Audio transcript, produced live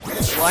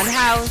One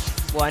house,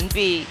 one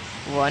beat,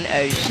 one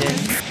ocean.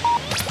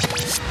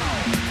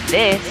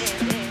 This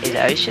is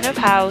Ocean of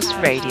House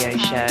Radio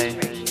Show.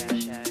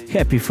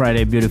 Happy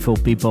Friday, beautiful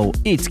people.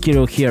 It's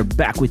Kiril here,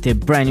 back with a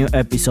brand new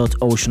episode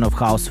Ocean of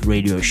House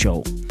Radio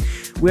Show.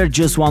 We're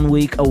just 1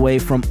 week away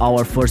from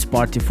our first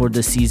party for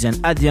the season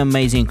at the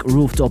amazing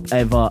Rooftop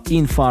Eva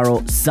in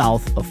Faro,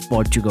 south of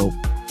Portugal.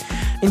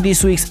 In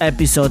this week's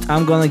episode,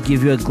 I'm gonna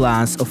give you a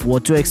glance of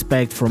what to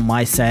expect from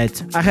my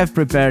set. I have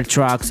prepared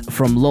tracks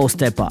from Low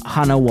Steppa,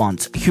 Hannah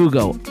Wants,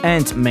 HUGEL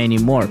and many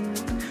more.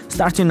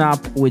 Starting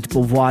up with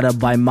Povoada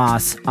by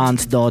Mas,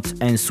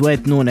 Antdot and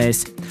Sweat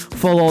Nunes,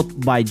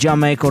 followed by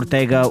Jamek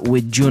Ortega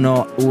with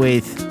JUNO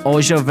with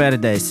Ojos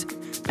Verdes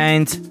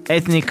and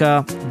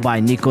Ethnica by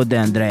Nico and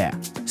Andrea.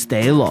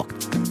 Stay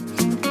locked.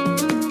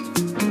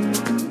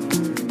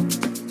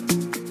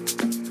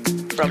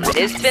 From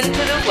Lisbon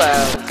to the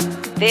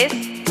world, this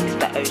is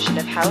the Ocean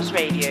of House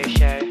Radio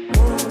Show.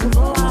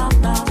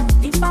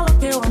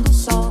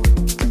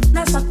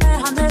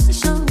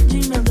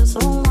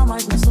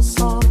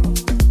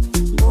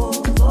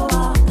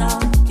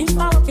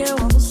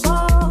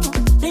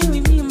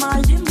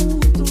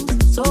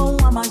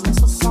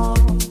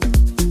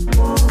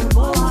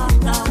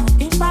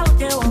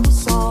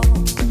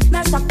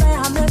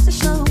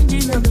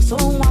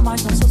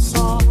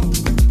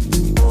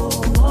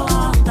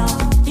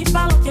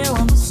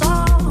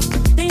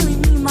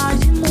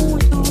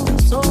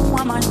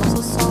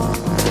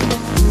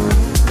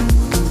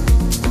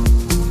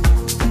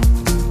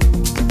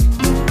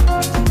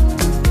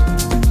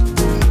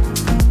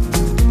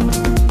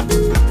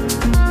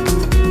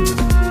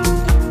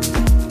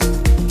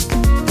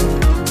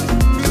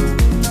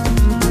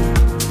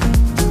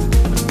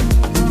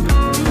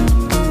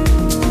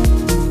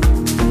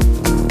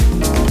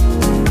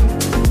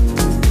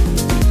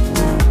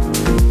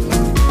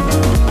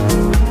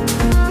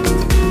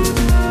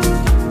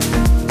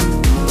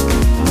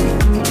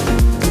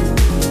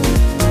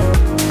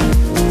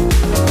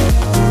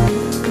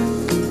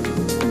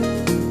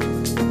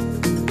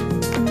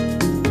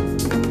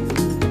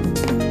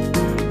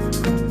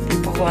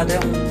 Povoada é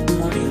um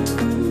nome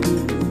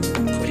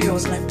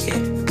curioso, né? Porque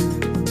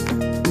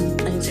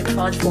a gente sempre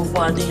fala de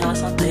povoada em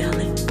relação à terra,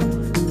 né?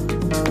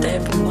 Terra é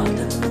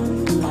povoada,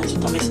 mas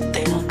também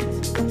terra.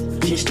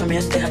 A gente também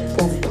é terra de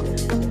povo.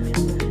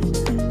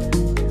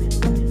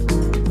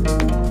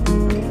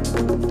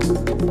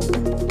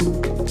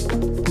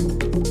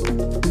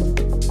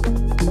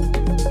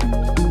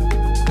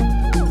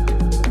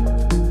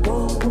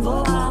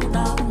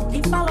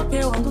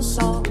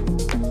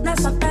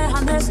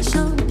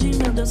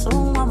 Sou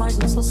uma, mas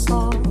não sou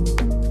só.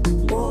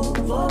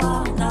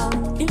 Povoada,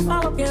 quem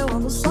fala que eu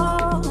ando só?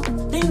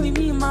 Tenho em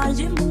mim mais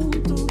de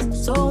muito.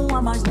 Sou uma,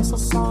 mas não sou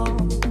só.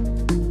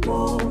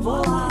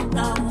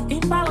 Povoada, quem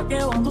fala que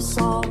eu ando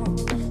só?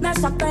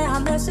 Nessa terra,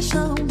 nesse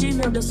chão de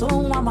meu Deus, sou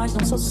uma, mas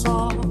não sou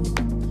só.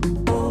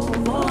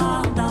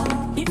 Povoada,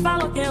 quem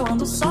fala que eu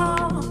ando só?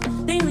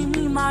 Tenho em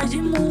mim mais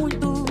de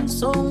muito.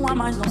 Sou uma,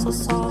 mas não sou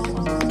só.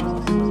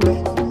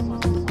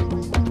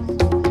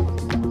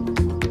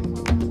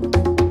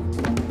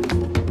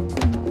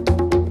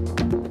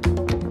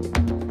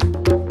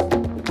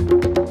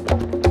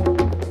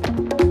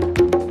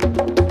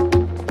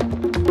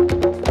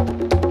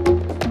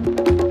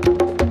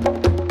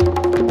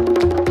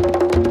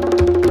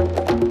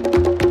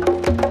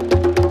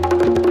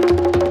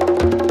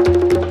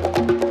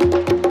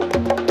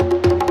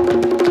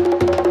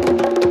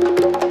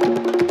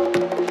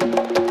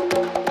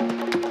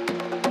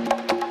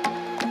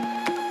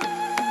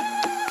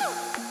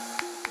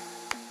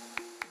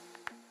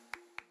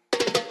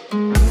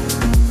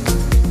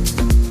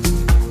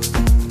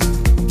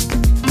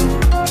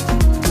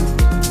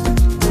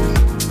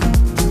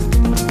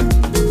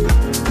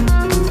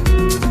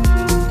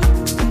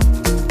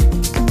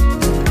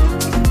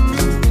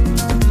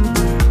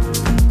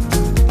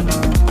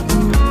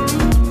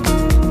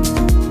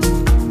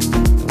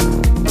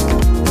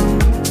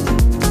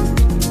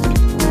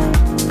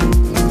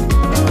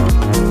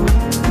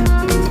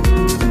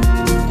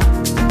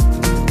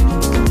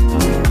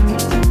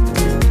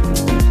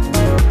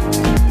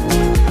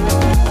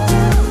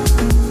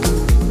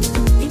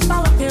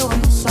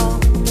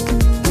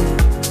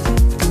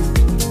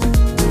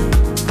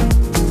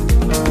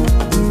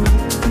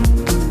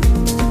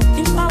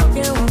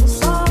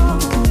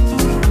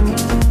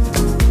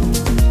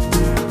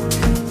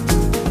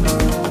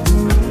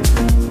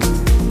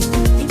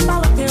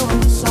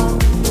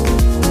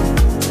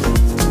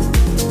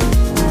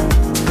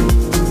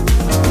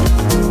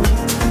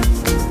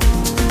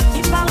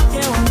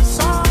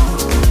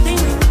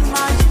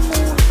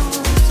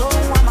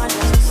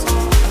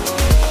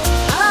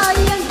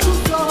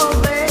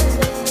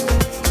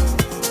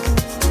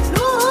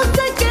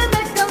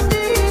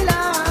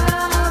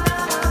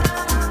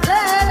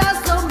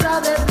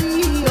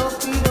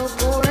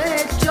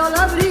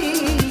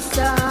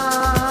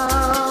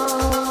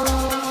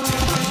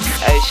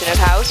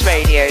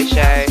 Radio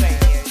Show.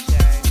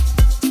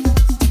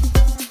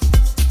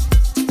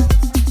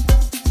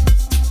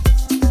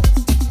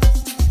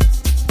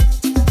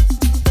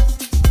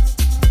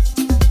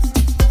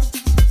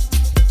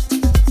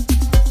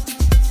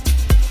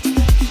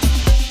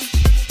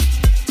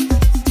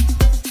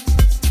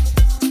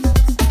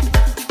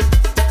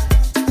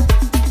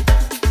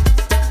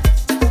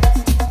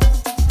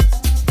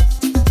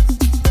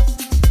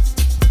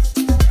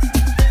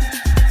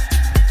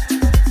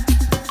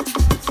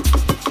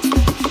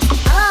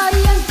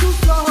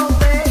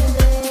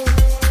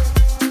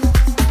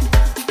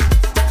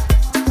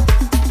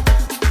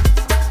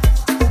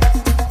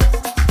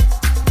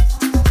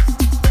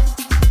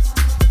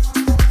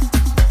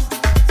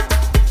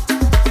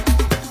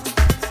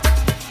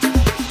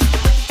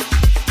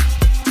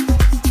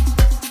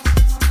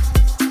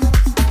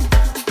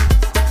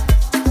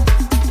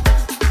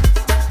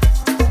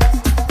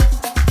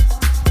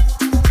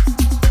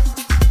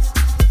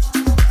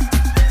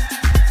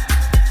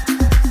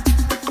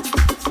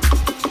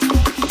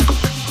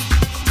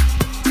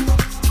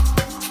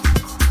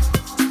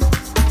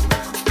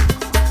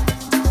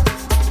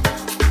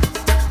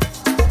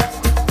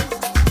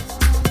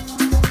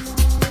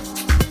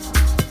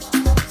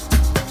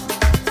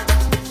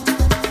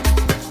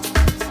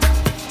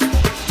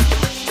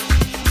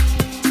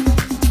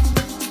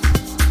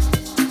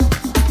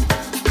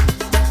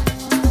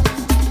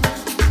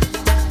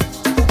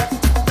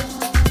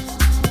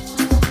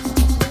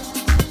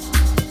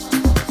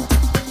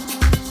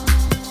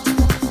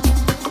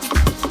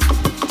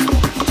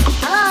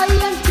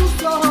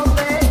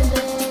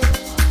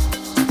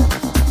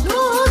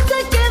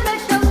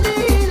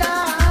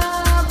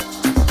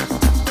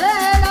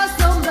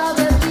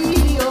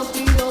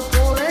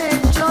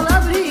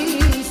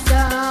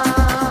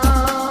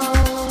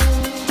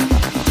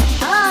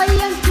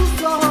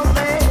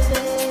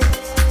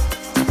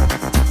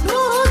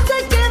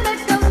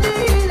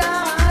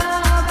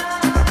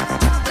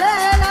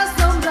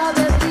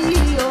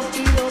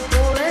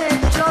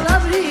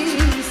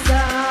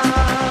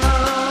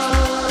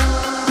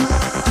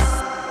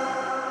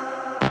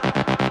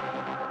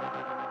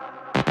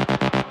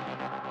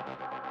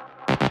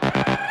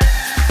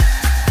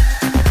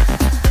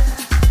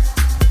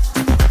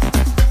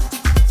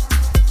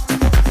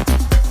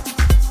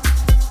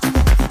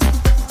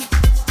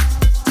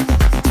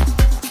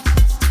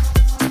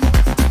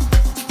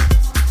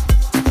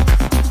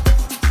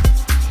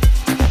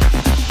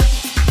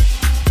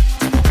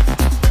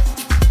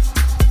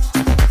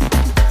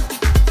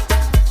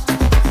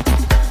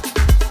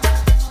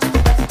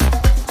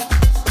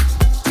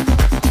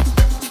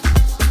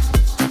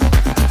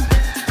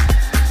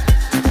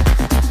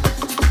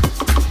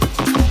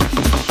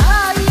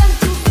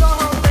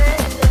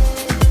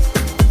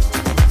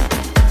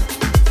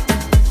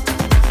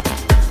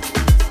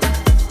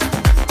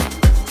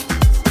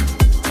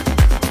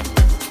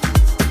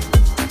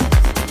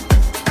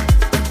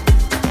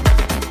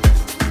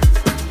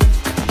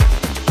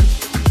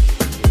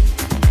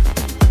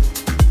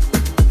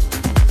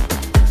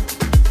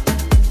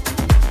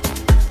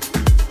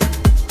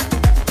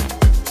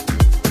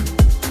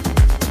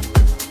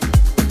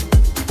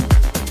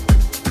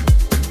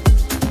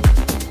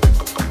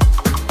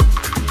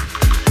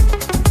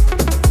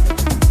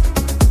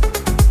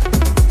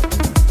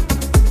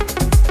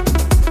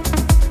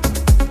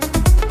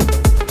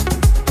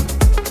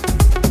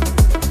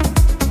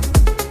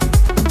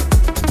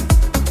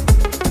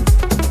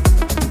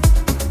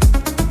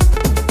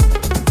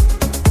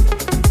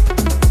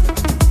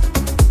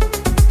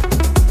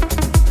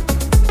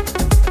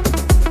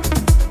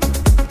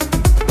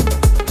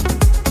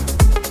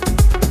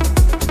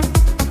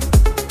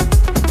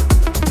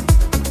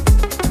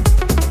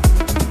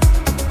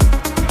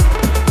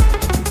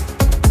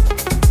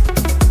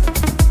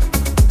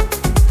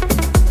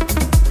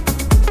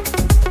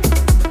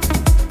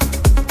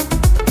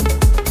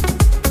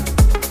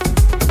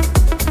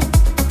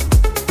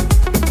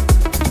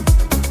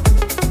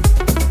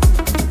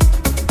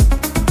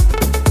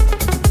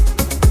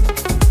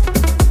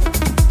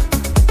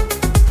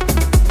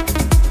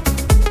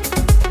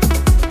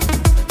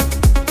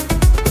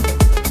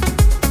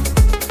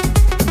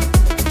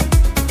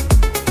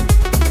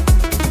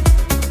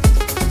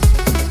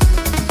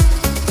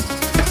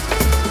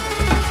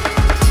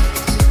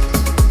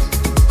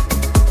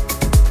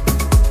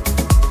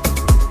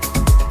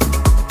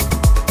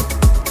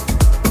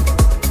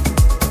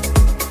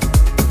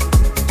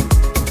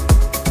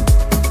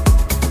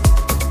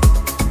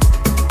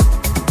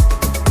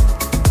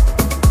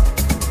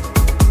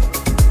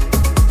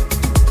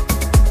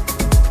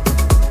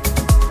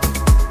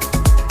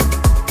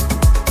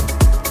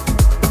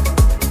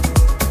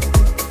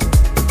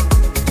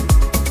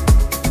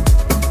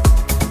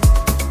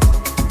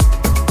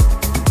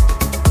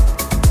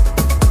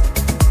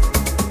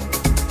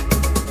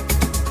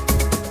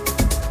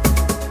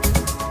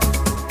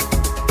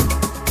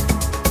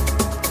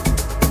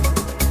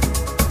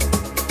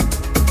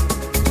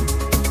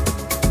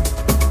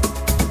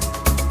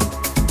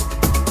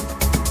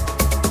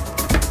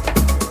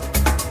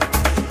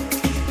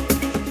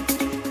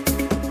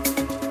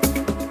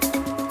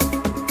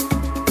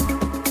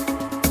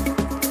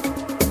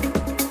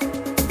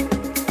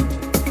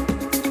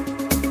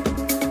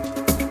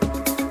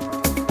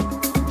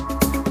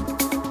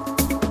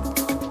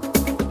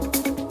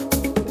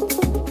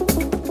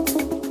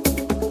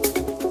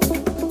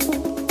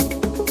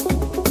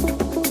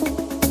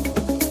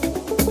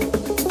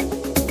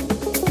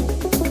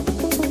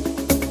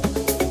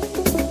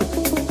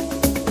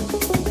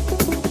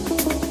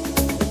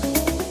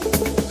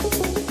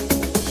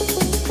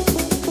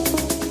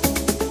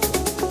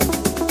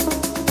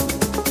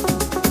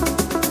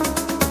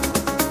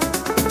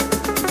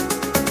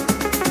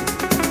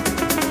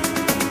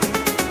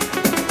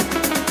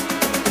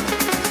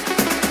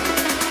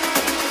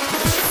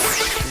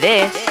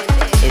 This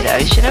is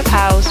Ocean of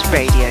House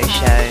Radio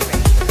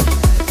Show.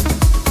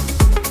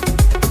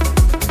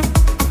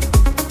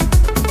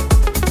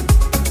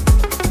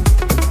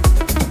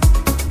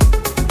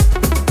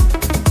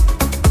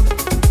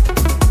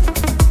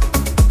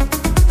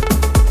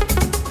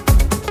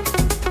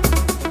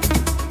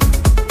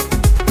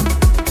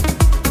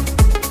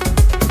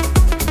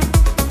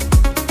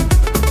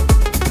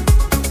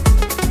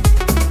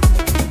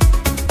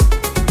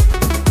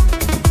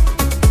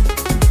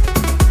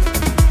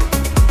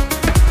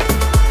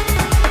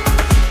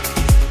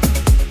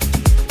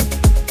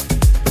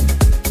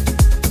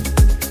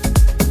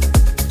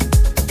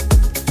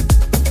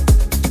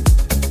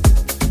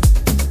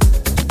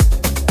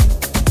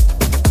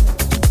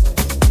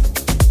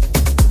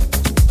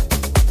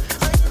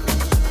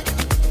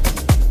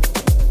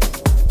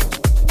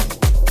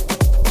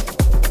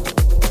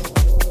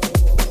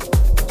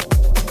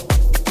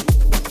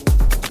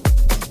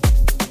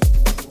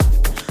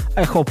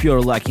 I hope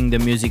you're liking the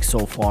music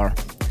so far.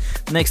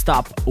 Next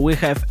up, we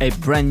have a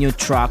brand new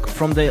track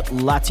from the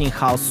Latin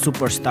house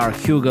superstar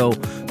HUGEL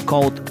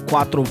called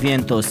Cuatro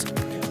Vientos,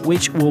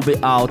 which will be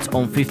out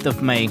on 5th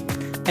of May.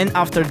 And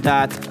after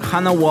that,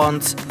 Hannah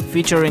Wants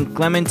featuring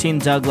Clementine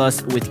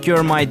Douglas with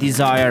Cure My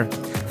Desire,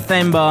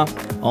 Themba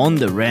on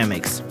the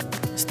remix.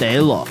 Stay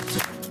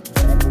locked.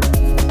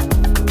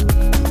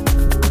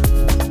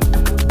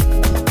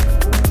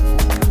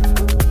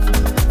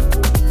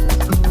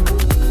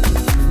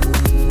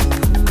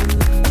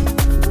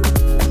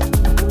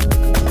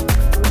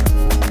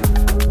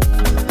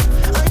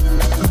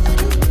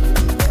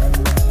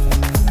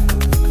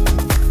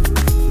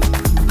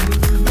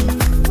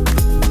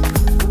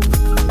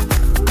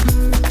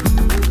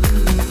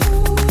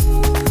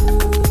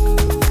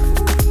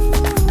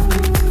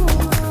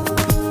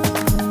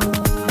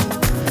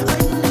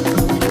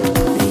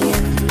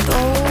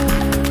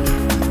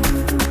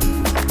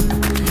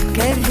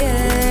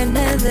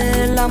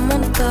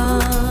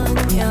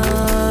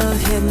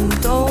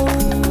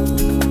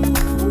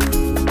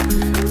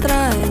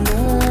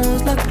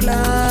 Traemos la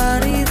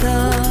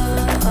claridad.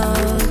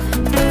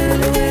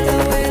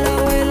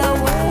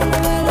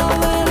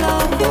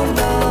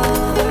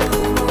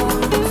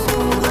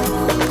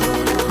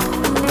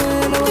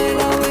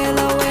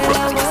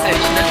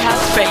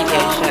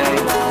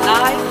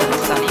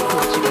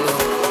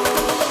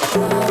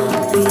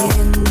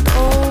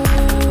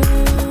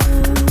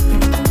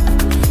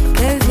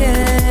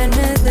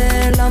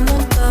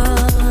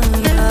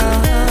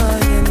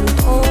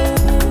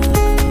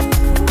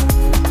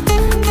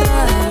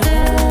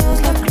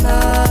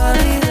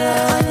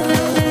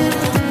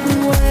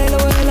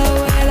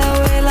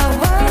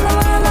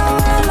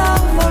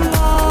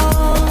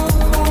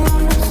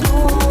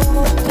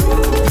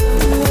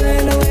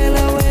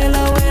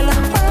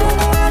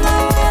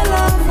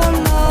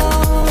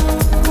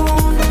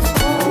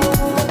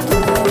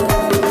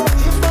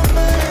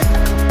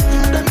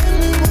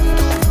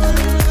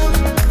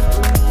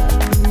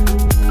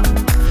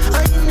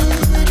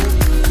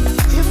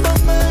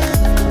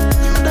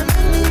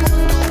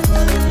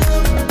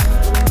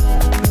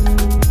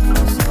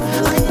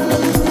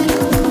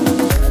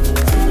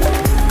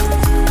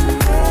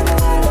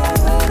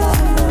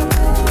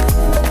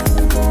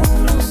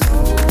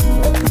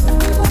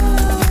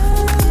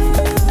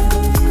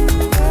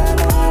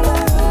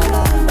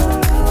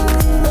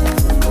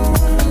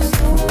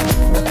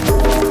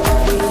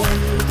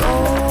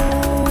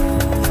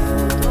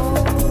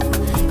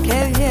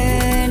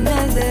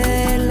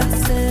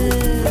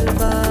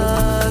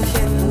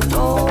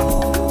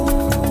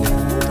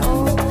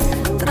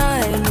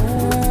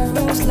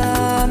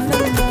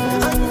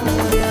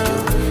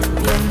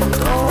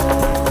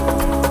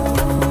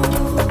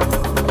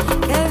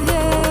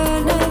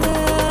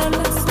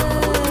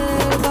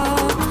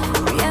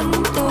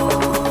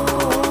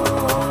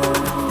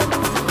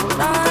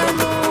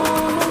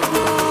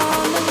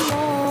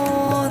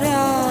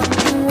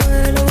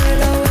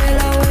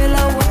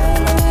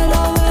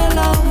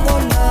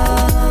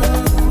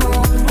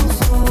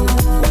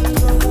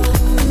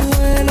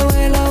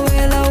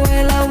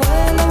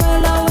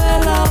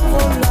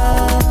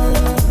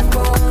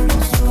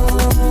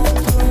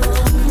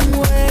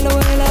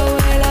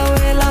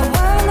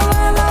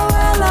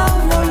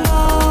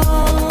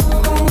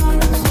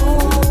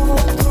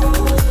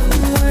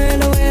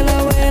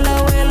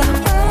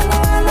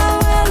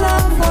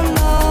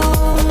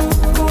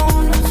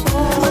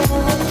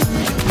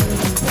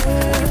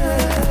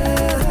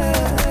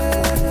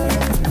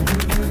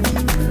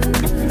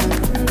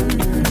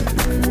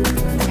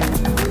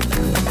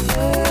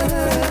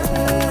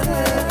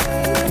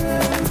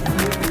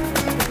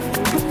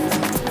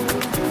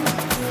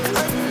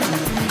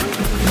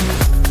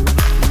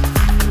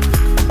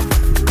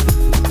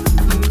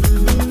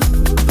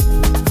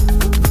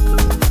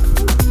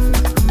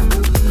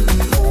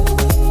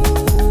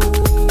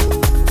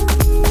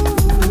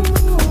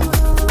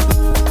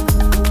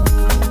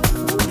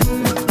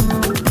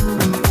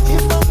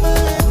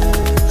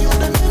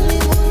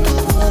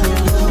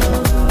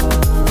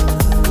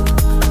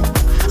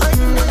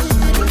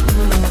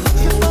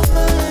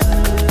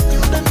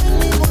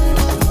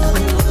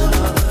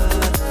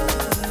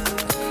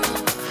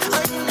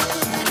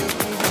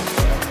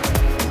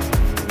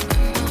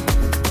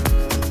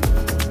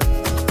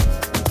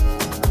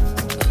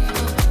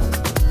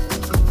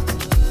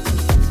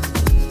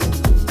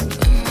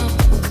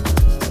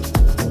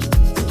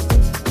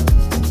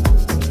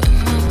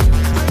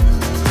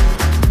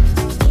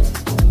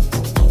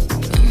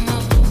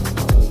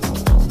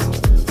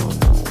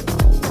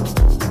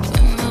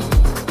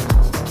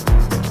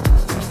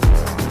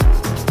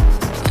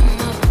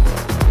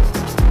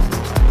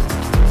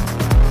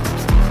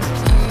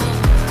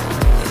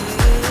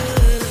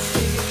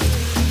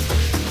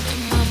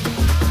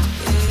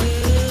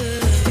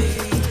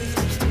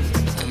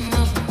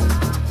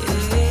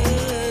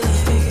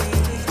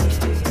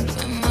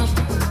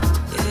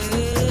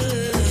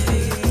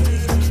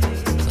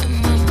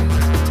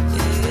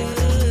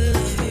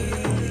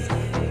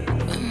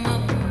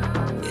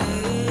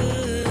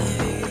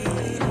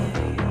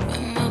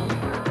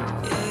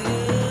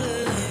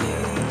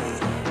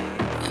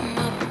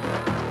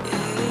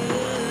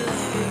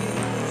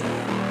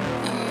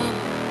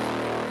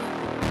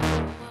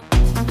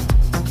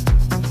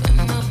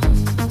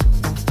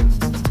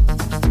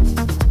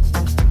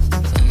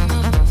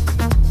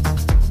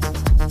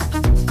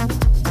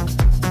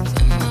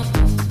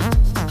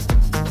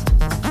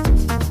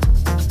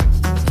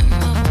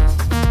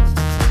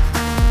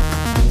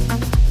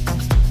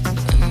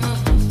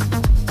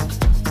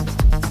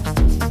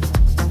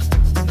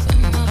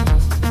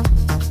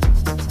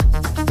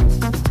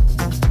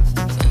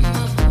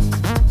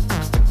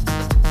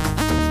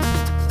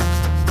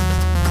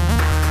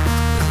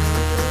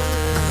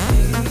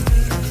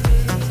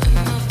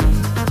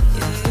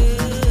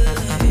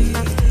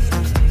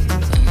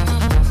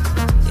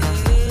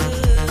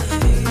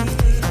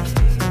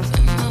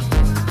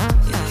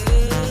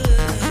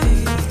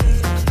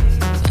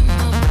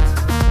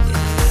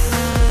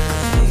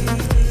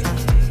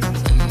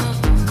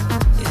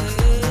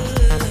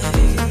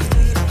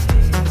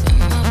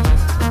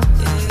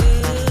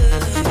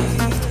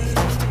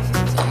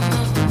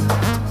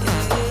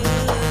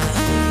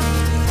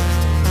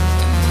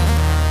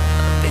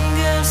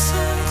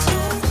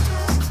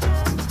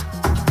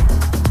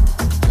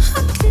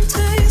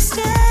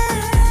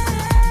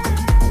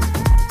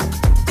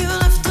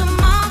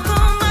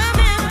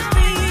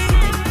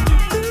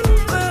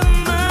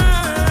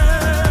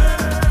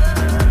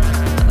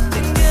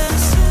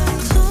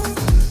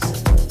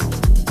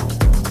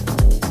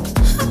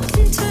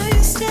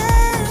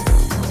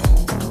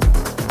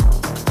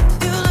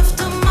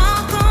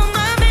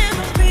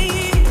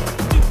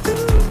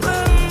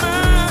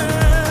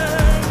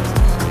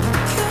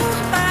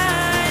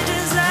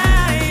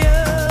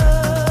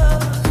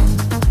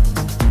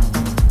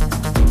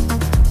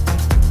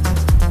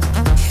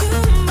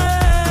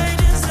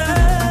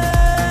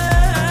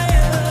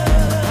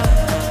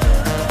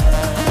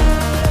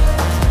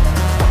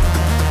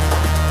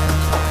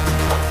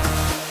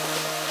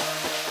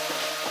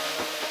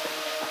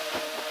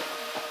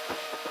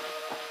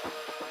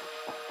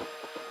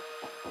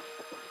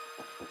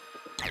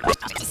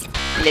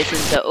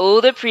 listen to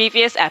all the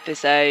previous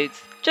episodes,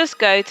 just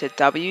go to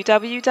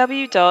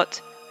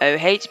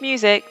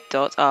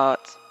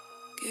www.ohmusic.art.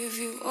 Give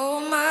you all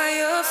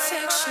my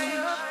affection.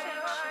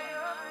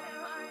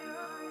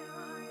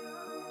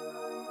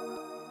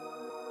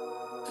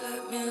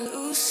 Let me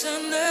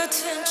loosen the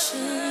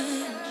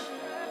tension.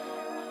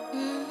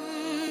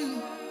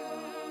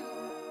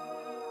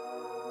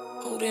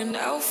 Holding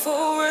out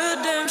for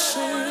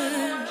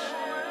redemption.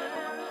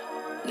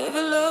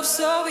 Never loved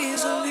so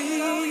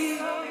easily.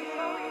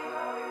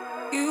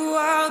 You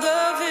are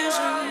the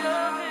vision.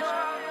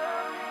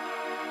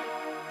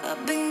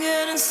 I've been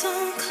getting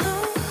so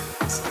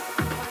close.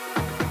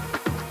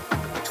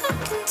 I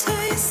can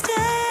taste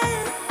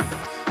it.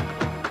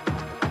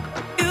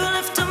 You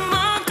left a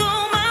mark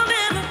on my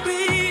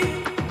memory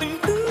when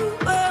you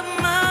were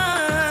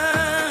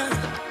mine.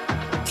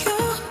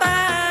 You're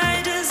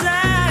my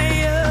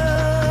desire.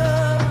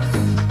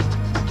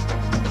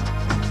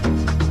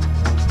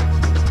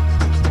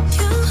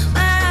 You're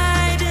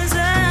my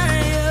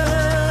desire.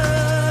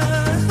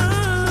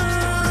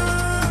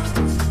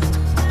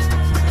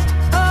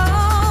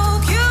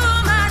 Oh, you're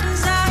my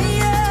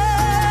desire.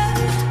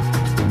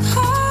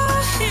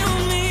 Oh, heal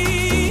me.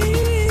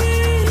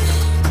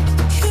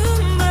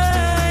 You're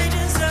my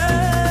desire.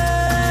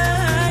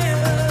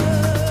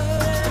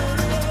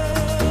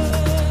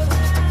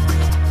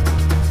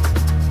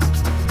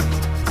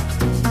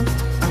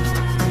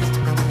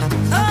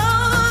 Oh,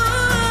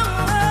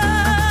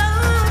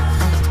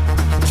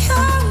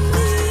 cure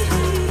me.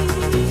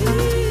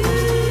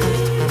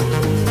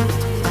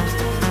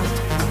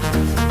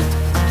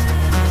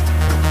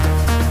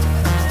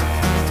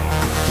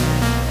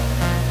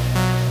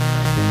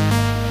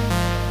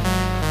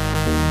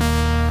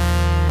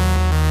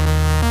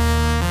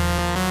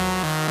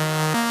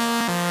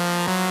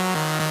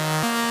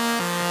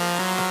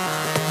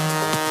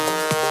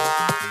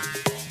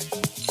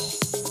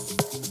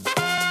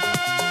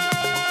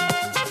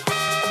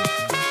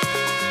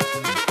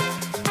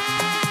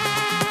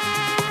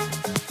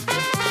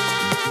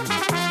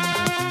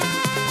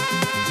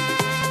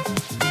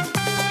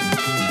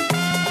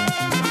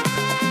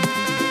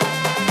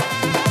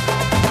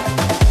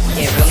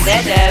 Kiril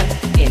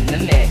Nedev in the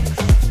mix.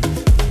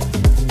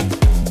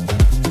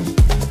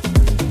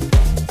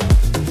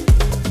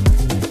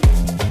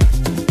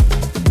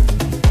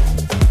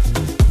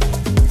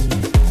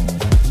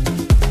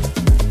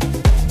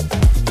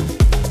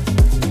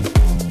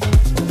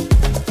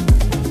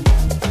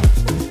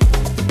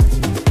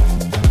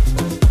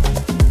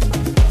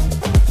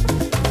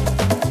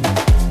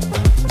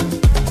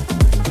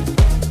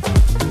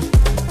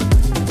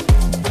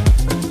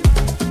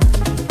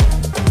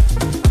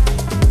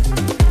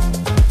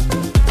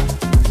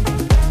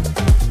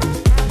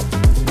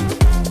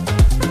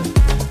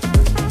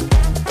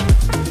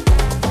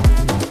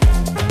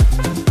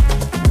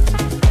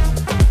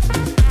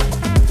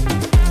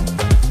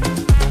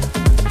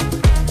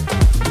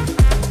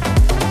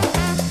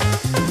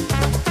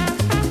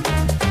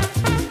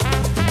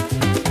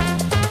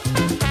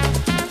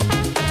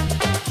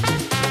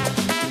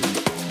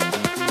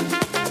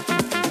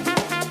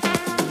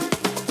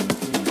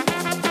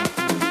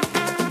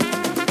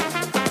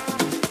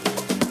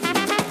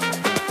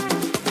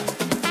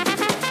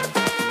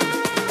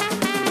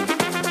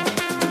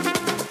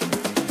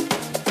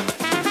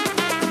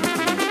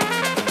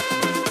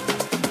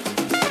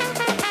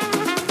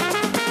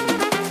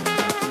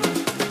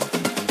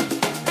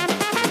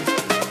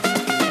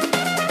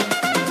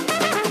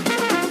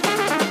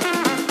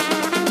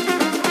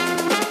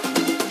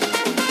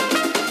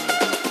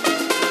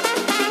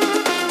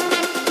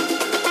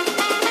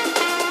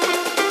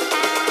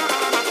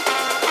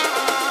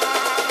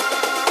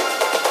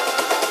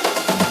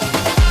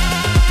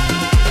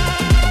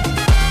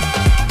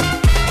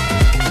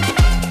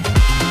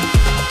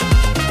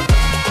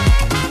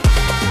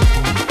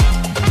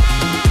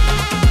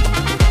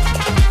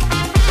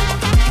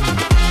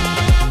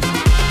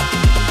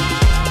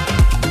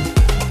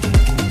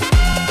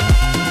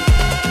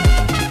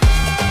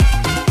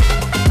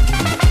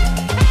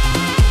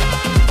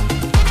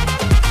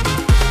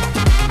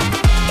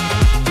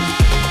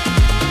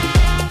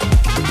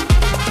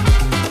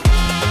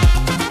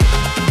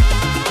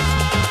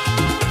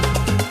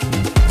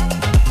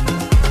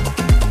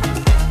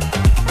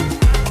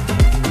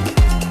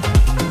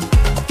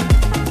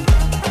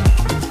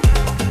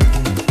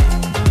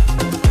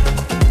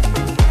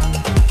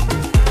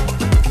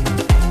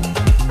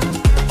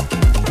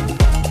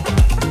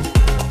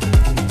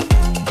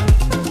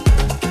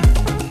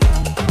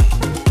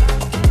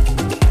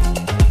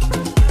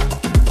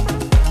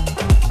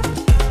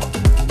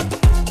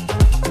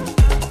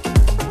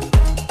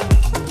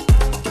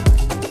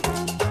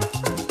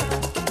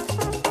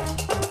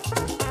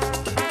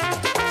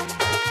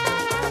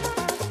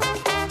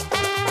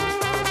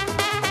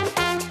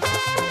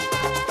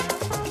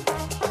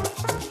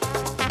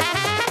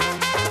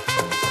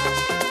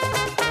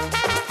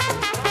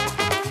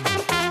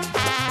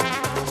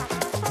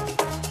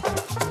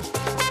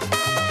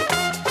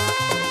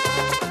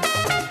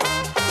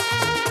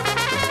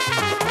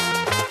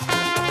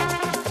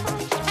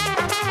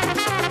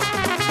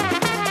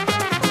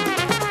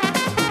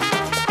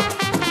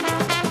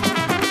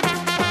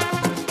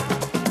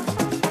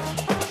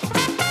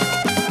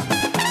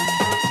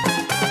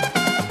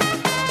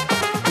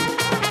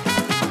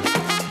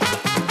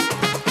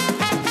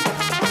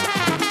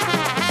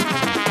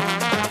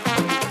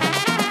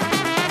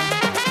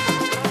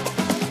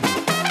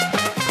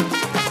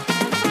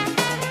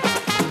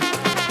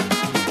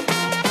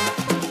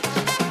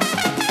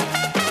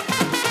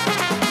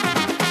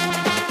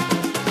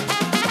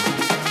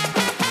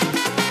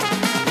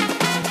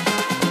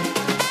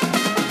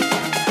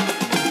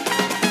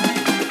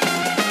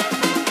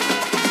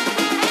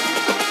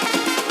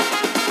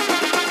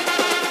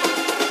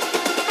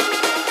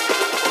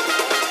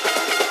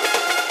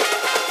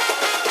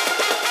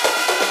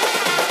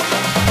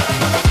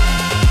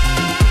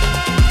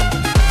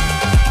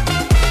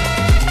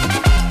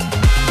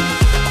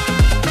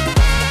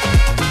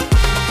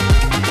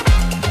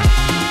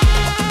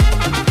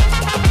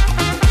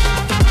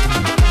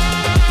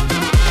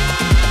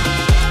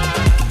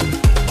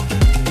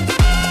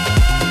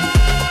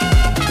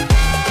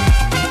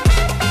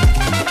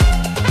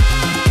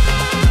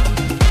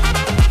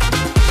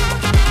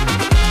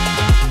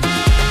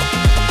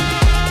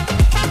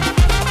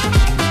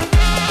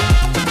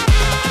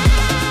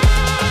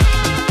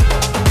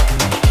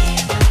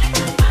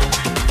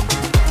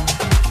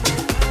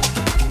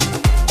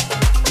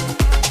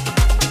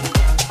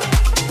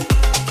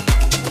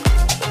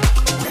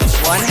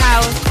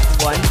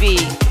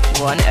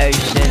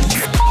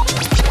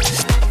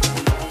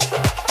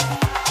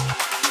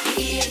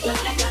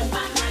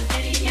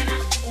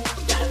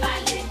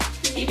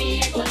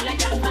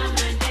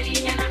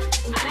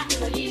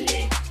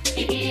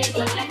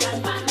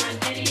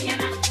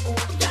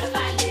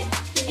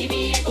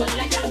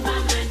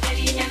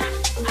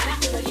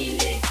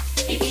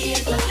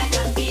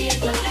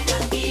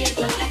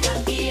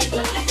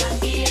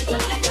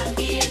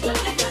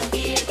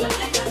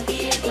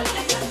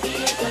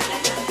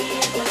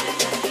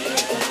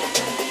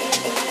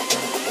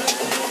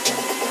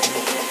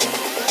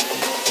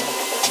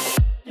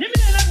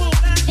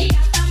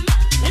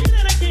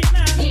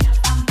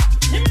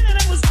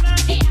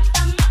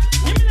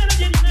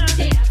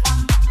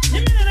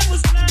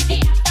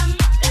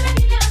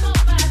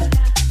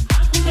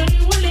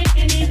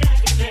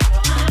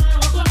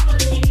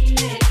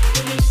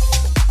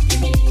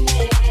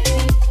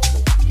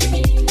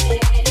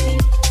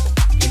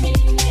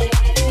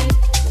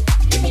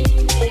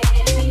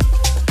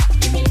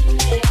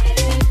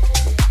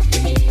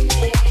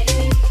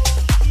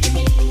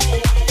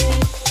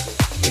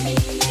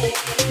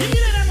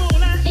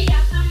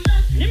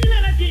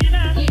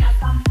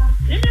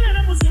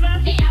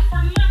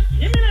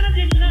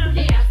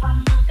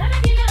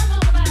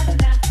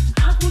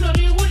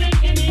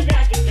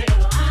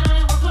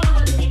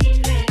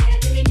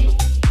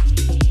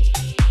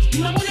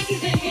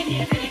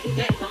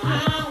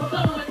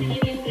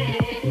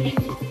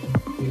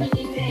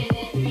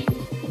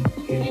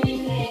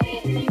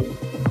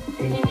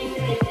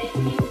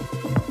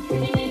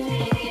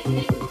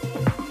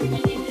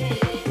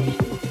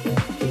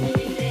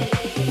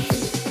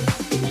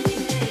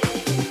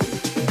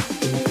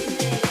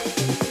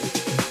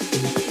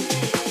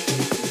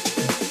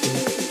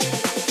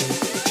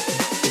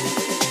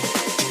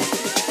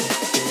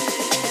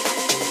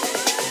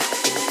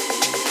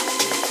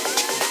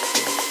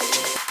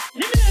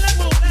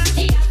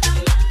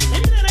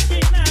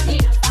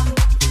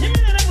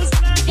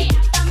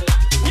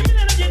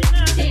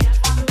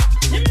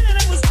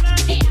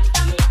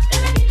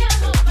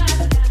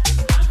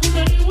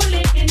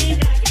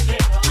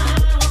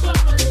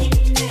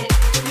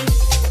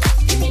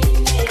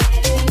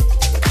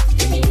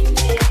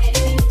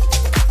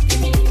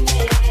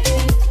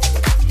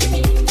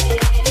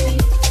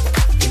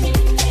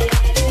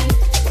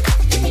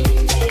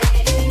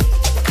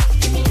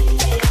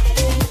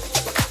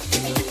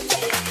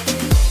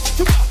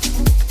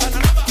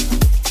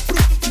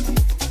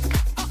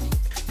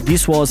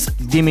 This was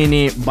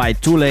Dimini by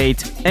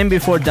Twolate, and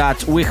before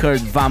that we heard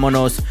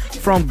Vamonos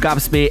from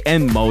Gabsy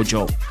and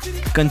Moojo.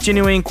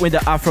 Continuing with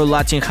the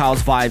Afro-Latin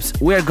house vibes,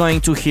 we are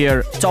going to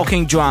hear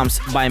Talking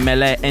Drums by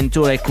Mele and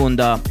Touré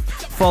Kunda,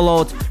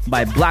 followed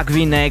by Black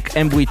V-Neck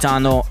and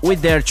Buitano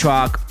with their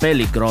track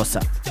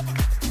Peligrosa.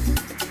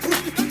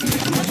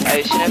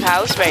 Ocean of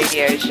House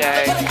Radio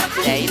Show.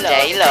 Stay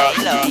low.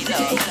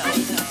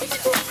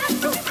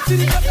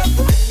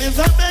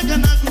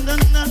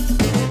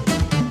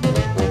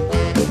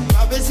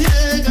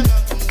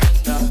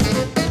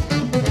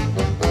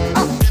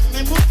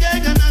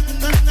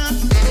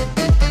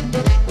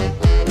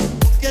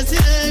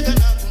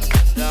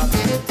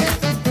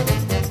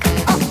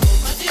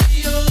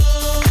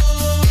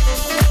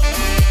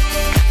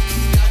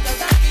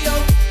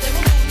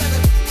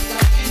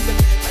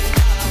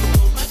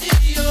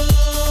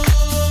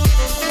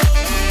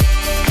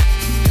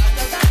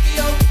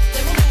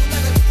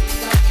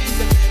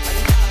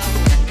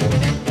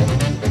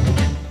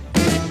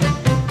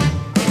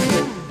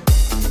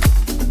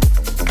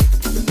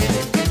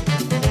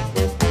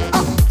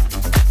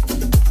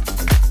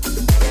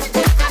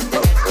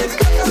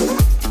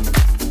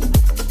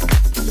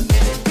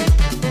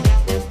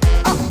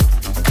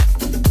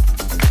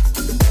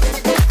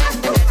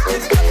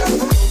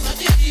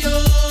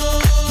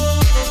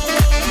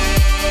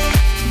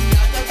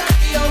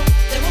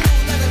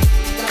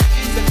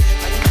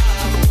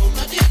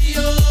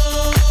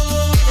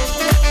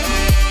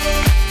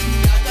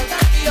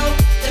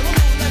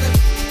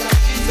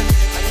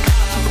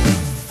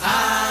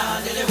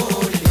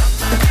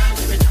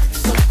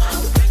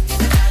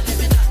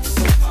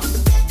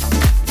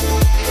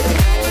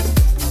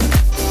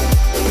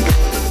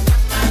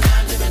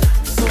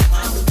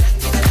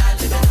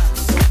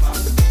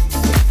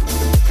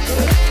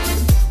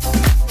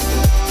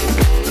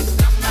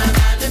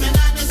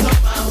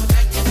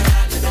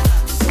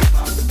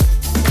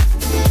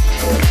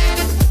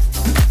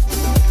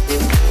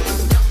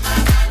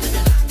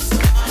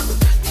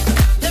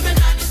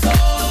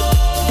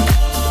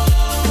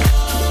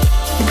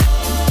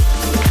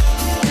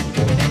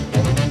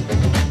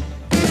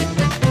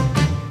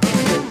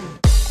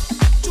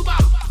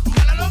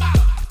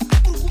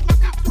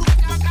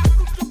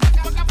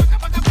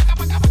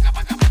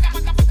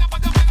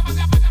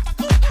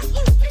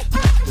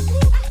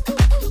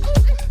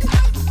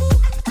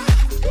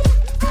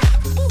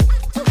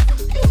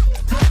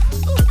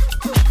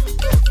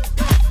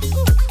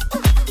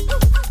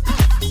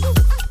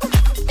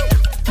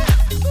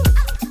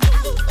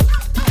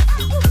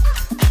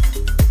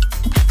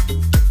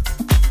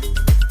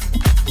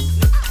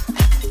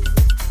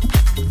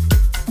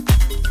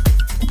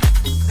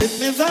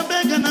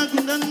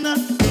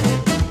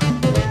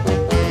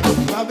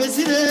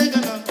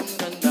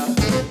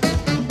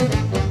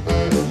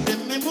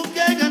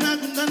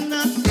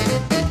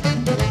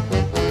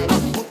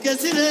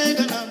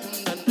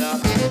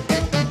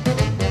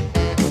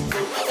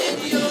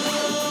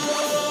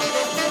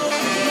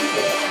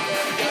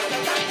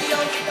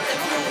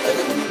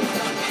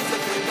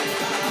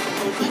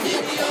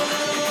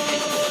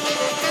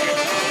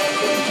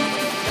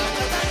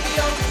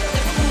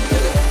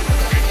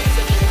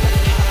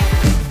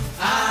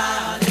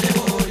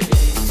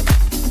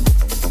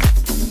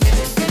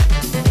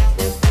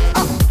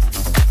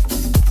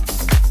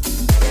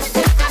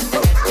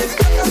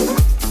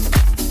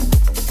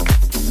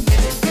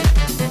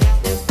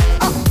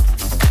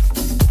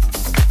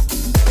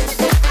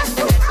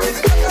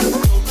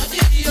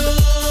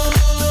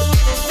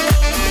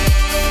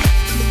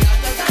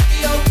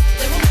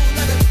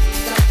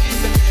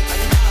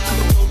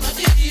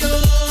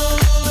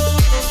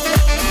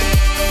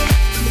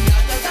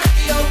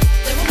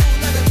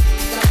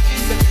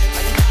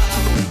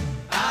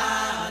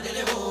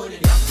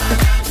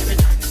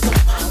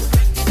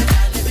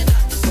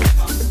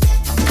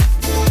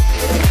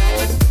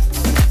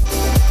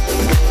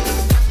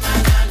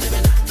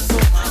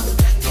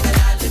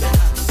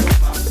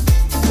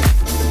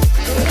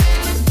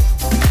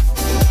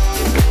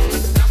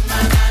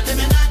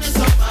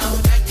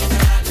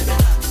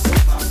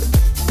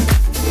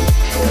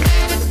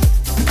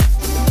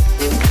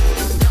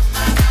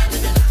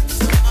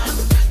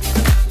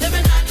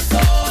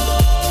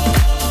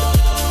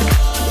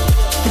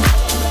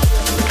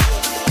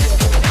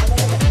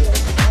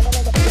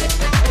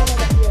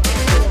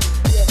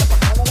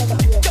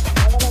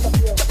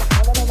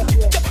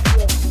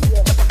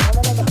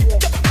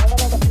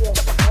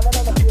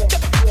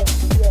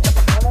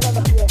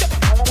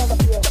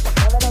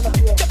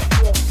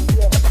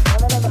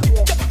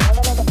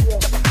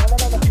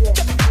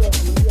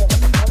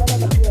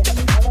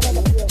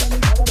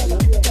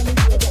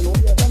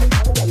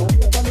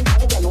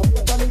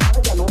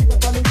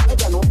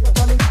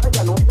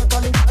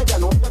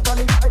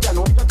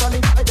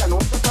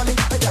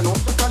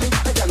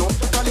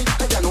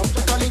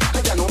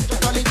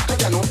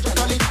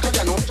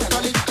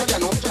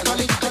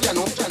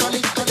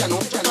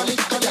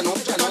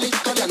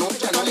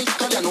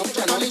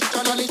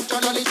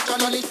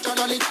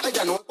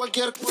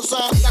 cualquier cosa.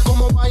 Mira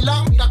cómo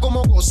baila, mira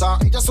cómo goza. goza.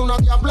 Ella es una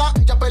diabla,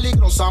 ella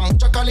peligrosa.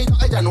 Mucha calidad,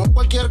 ella no es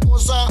cualquier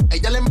cosa.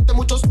 Ella le mete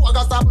mucho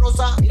suaga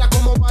sabrosa. Mira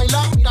cómo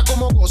baila, mira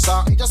cómo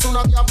goza. Ella es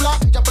una diabla,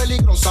 ella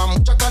peligrosa.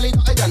 Mucha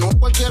calidad, ella no es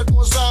cualquier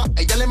cosa.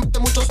 Ella le mete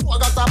mucho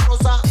suaga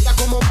sabrosa. Mira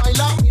cómo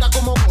baila, mira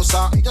cómo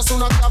goza. Ella es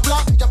una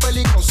diabla, ella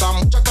peligrosa.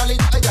 Mucha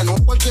calidad, ella no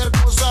es cualquier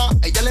cosa.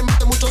 Ella le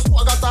mete mucho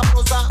suaga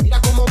sabrosa. Mira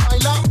cómo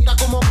baila, mira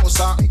cómo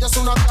goza. Ella es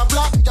una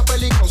diabla, ella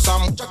peligrosa.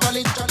 Mucha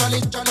calidad,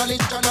 calidad,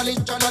 calidad,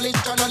 calidad,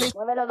 calidad, calidad.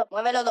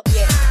 Muévelo los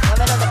pies,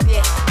 muévelo los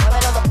pies,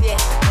 muévelo los pies,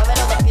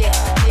 muévelo los pies,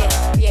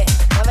 pie,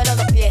 muévelo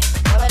los pies,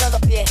 muévelo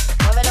los pies,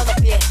 muévelo los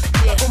pies,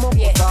 pie,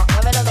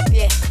 muévelo los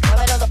pies,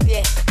 muévelo los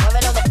pies,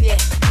 muévelo los pies,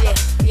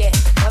 pie,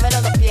 muévelo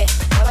los pies,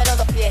 muévelo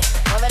los pies,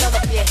 muévelo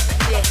los pies,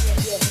 pie,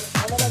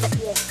 muévelo los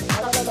pies,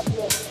 muévelo los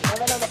pies,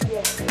 muévelo los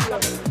pies,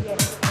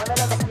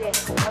 muévelo los pies,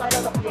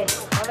 muévelo los pies,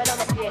 muévelo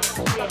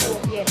los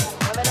pies,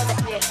 muévelo los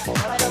pies,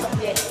 muévelo los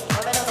pies,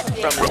 muévelo los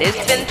pies. From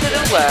Lisbon to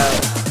the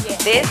world,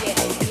 this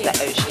is the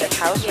Ocean of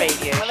House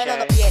Radio Show. Muévelo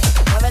los pies,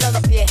 muévelo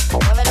los pies,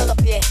 muévelo los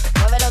pies,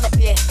 muévelo los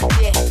pies, muévelo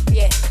los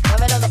pies,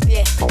 muévelo los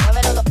pies,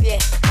 muévelo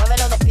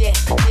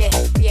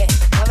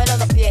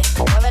los pies,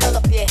 muévelo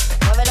los pies,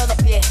 muévelo los pies, muévelo los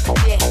pies,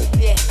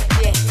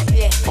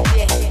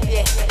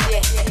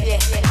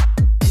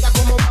 Mira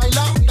cómo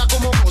baila, mira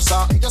cómo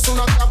goza. Ella es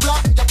una diabla,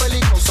 ella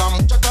peligrosa.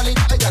 Mucha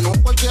calidad, ella no es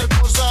cualquier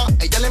cosa.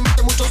 Ella le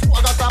mete mucho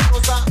suaga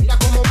sabrosa. Mira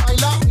cómo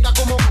baila, mira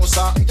cómo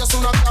goza. Ella es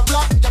una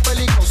diabla, ella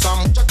peligrosa.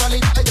 Mucha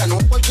calidad, ella no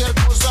es cualquier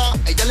cosa.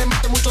 Ella le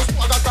mete mucho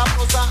suaga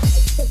sabrosa.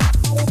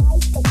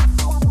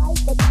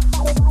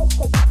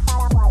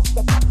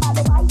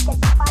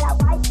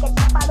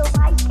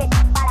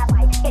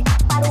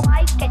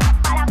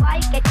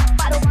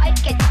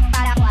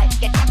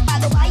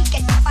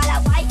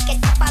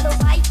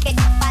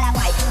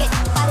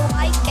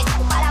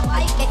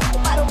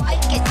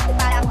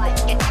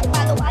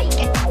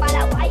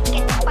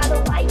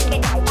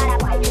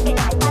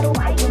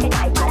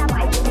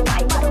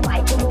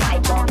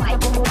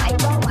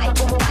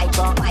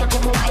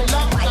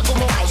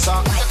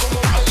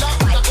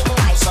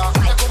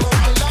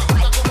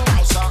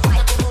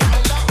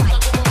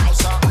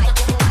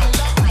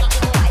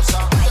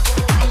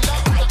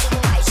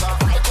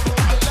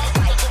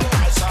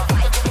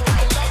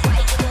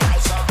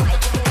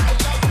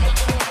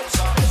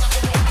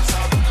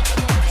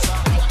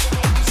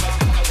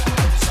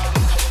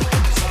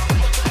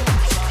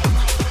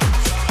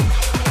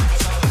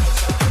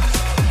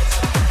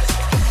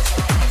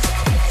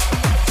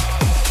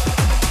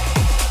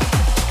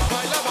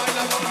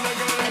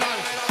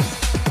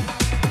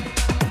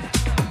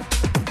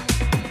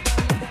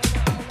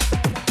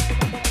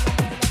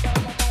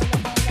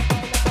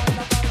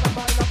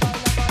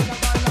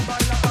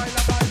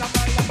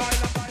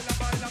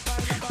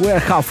 We're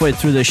halfway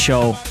through the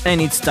show and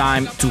it's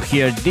time to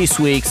hear this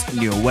week's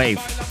new wave.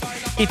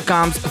 It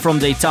comes from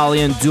the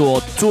Italian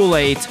duo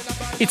Twolate.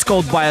 It's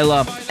called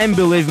Baila and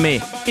believe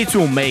me, it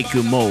will make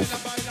you move.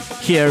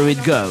 Here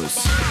it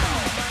goes.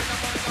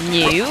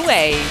 New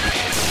wave.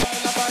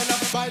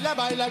 Baila,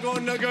 baila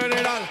con el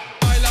general.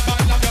 Baila,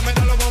 baila,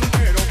 llámelo los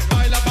bomberos.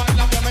 Baila,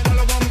 baila, llámelo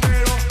los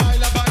bomberos.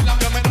 Baila, baila,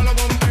 llámelo los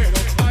bomberos.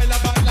 Baila,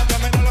 baila,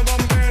 llámelo los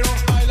bomberos.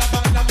 Baila,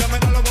 baila,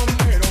 llámelo los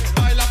bomberos.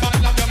 Baila,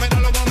 baila, llámelo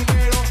los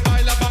bomberos.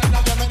 Baila, baila,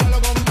 llámelo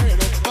los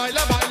bomberos.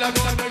 Baila, baila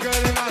con el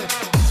general.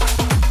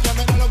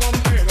 Llámelo los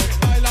bomberos.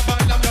 Baila,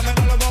 baila,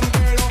 llámelo los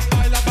bomberos.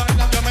 Baila,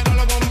 baila, llámelo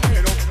los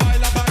bomberos.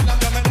 Baila, baila,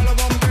 llámelo los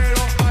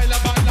bomberos. Baila,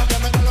 baila,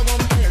 llámelo los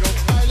bomberos.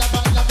 Baila,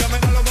 baila,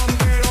 llámelo los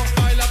bomberos.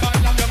 Baila,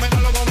 baila, llámelo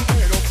los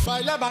bomberos.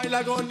 Baila,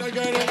 baila con el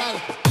general.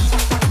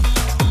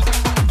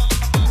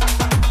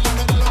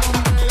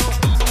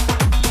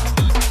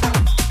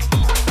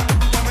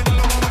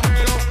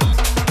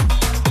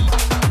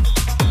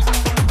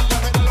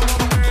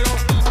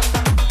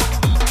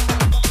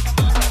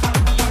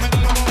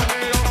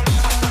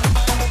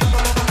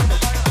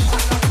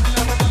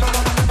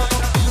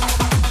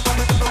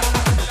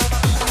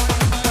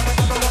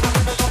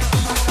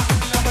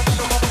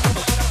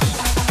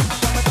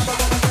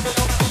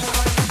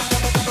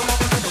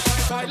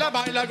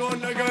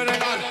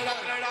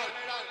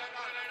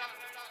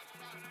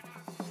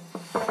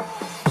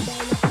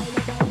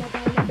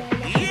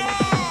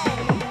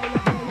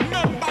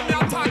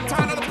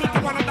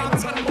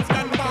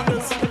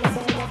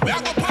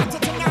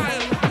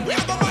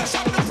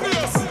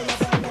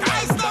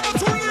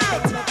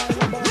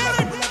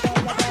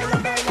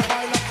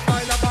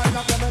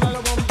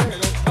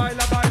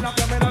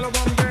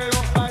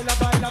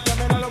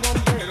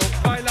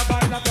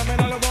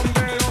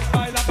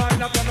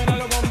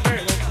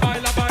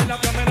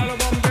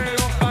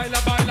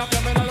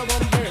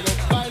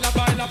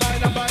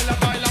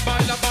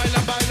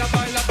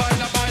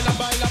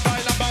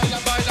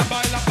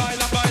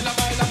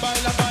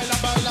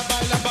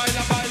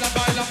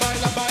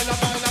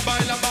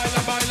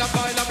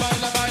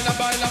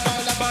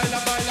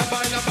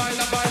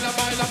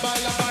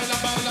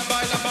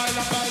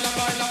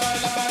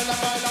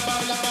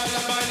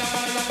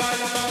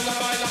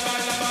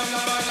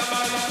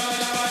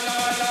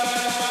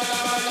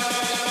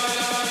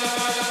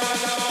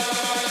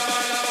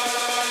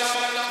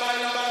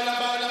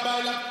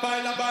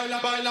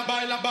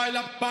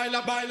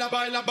 baila, baila,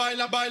 baila,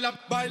 baila, baila,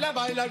 baila,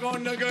 baila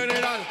con el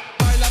general.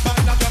 Baila,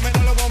 baila, llamen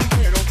a los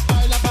bomberos.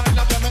 Baila,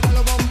 baila, llamen a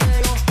los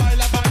bomberos.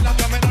 Baila, baila,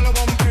 llamen a los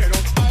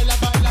bomberos. Baila,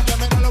 baila,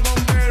 llamen a los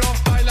bomberos.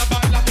 Baila,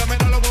 baila,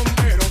 llamen a los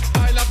bomberos.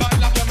 Baila,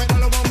 baila, llamen a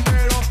los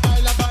bomberos.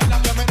 Baila, baila,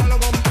 llamen a los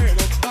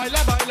bomberos.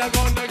 Baila, baila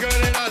con el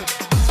general.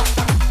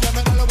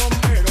 Llamen a los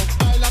bomberos.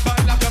 Baila,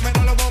 baila, llamen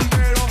a los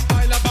bomberos.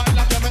 Baila,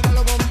 baila, llamen a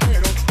los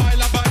bomberos.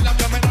 Baila, baila,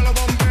 llamen a los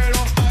bomberos. Baila, baila, llamen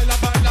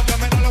a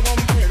los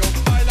bomberos.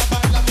 Baila,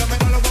 baila,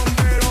 llamen a los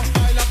bomberos.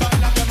 Baila,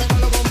 baila, llamen a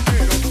los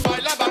bomberos.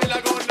 Baila, baila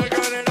con el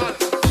general.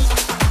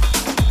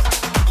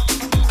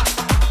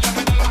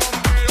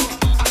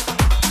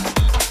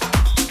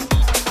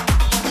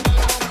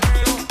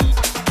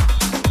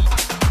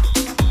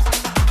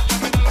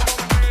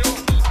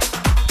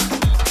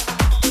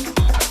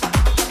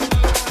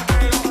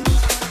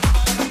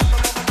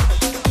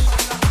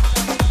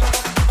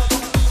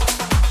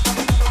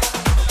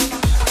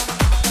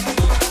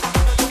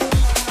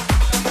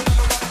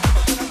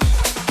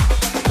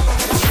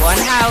 One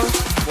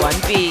house, one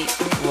beat,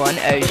 one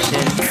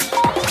ocean.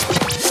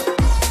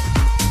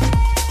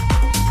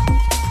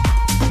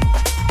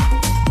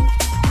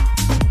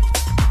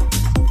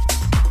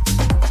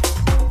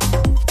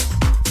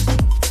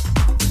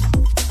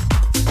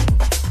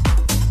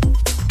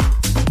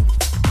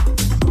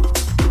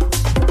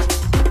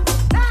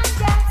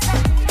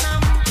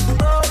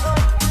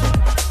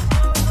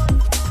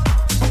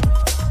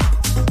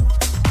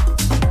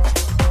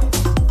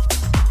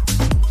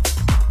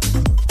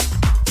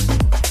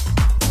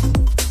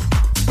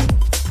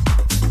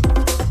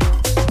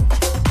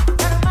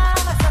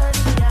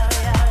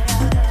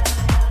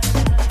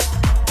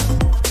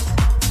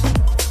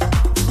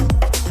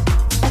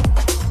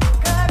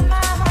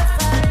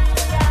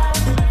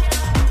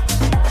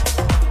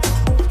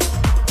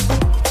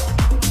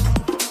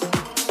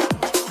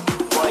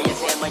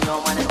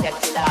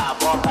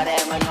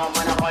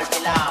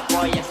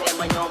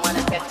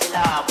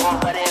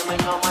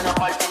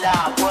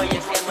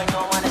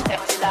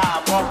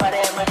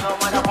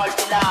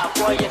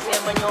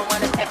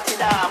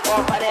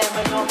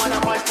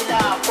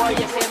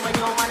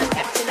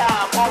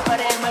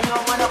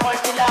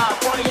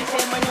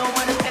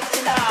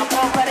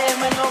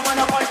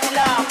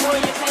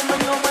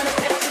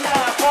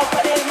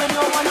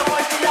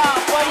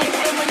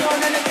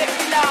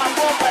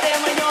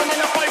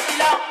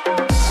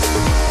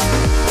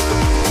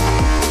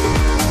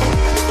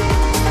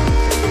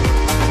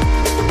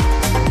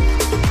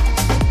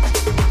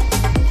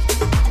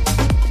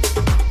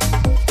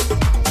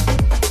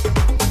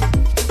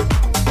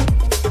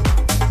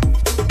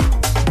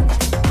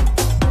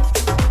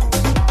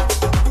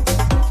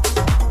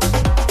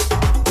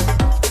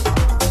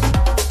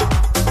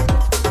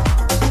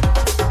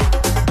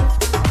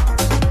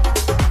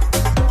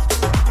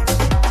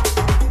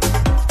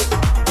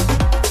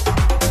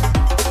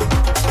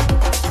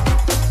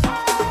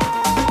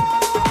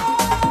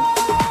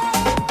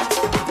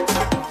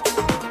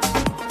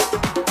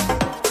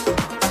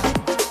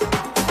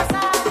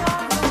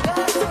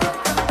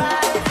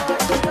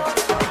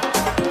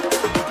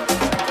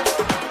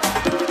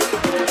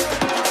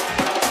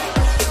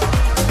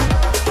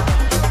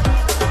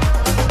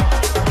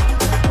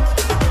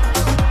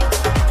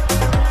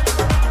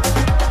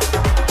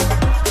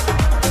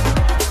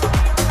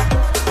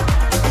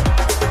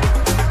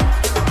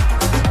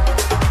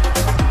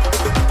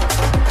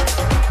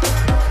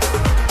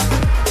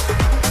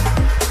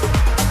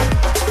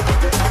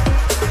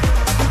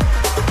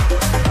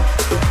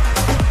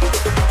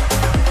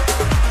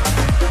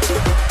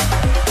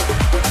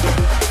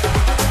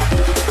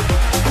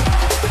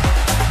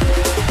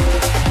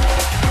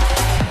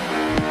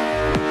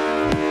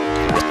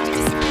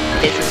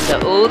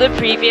 All the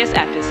previous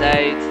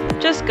episodes,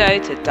 just go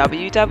to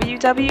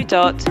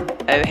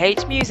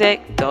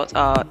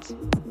www.ohmusic.art.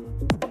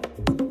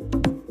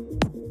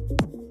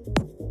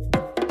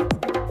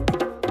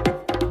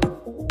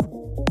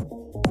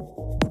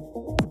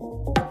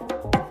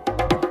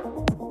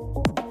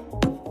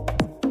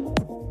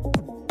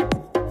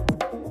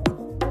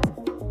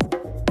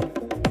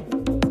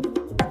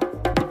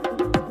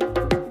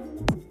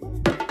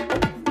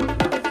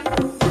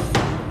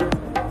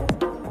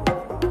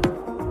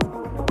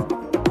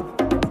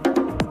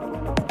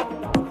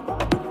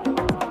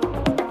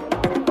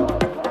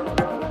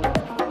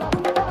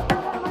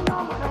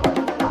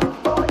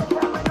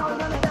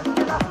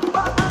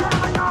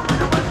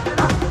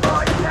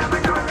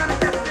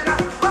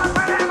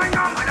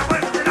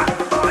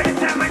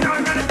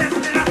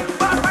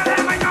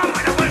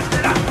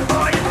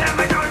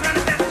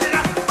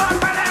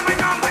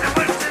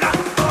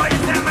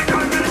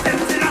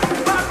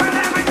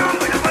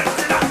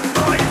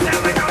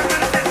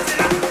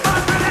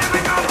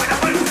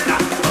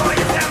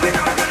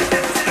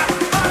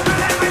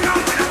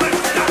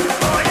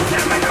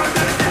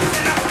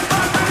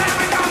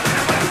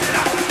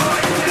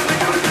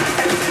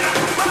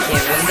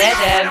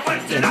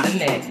 Nedev in the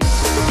mix.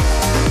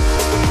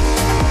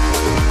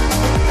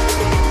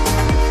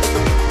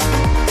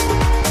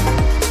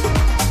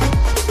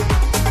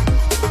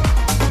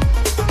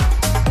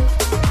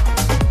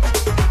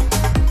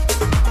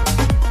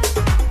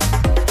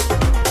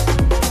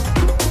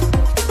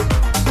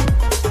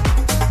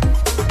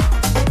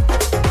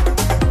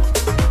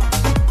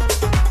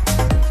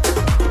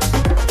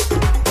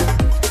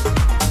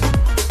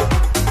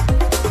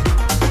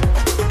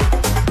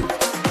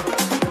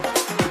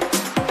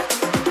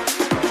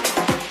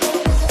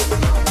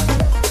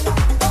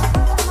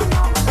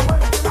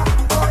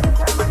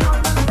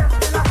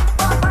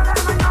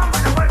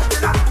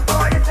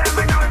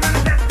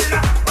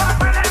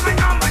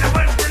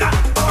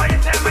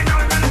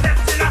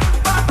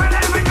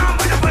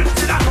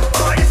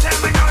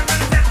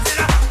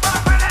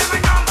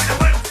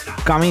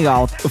 coming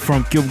out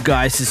from Cube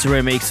Guys'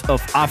 remix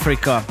of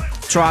Africa,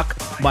 track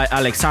by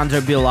Alexandre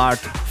Billard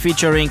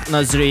featuring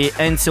Nasri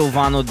and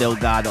Silvano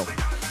Delgado.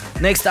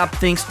 Next up,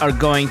 things are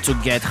going to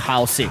get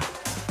housey.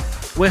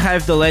 We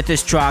have the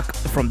latest track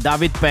from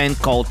David Penn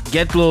called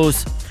Get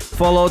Loose,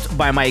 followed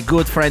by my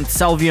good friend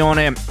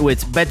Salvione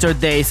with Better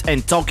Days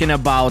and Talking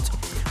About,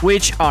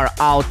 which are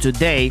out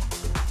today.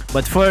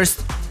 But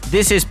first,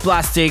 this is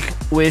Plastic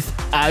with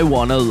I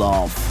Wanna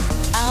Love.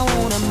 I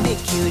wanna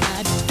make you,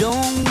 I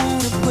don't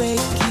wanna break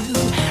you.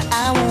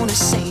 I wanna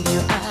save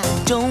you,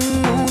 I don't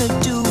wanna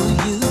do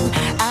you.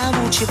 I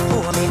want you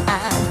for me,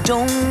 I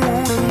don't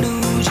wanna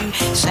lose you.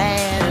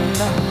 Sad and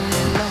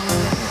lonely,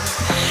 lonely.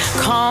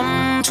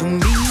 Come to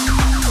me,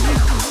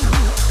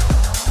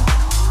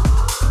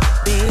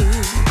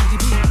 baby.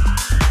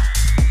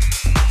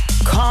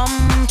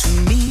 Come to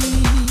me,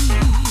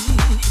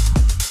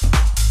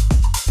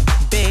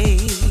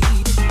 baby.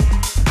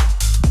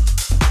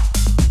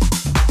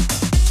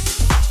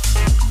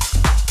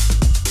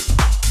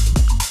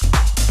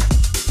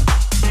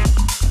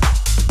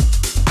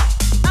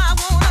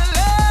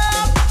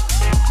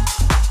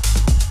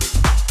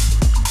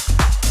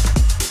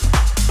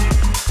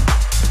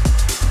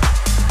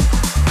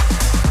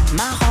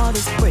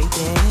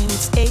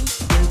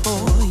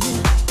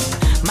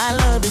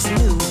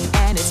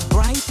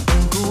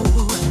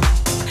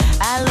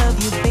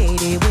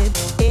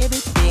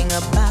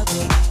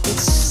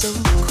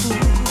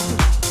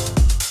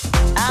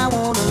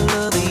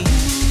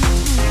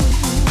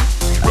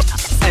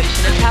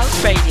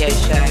 Radio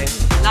Show,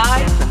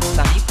 live from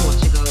sunny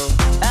Portugal.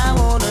 I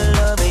wanna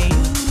love you,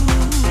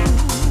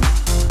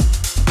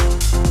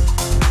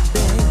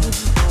 babe.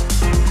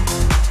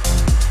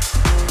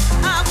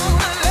 I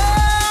wanna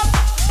love.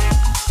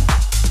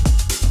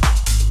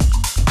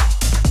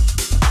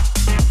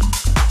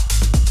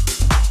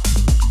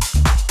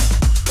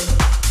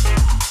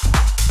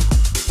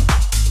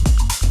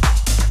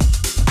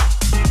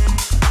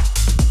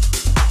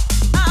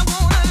 I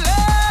wanna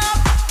love.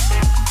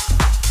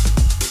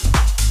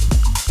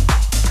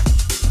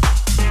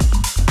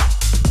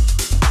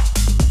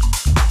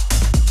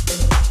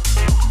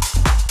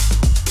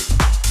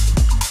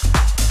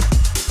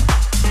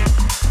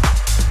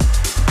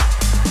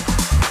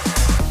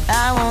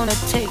 I wanna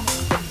take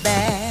the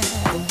bath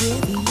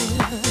with you.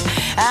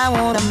 I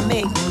wanna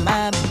make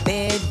my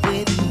bed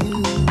with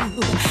you.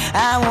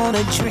 I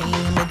wanna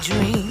dream a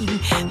dream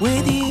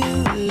with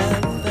you,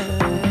 lover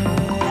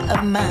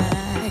of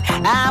mine.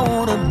 I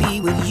wanna be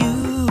with you.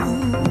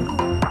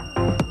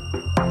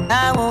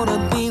 I wanna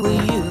be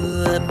with you,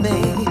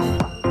 baby.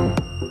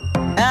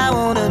 I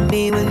wanna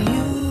be with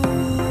you.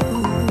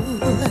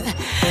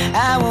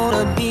 I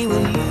wanna be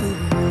with you.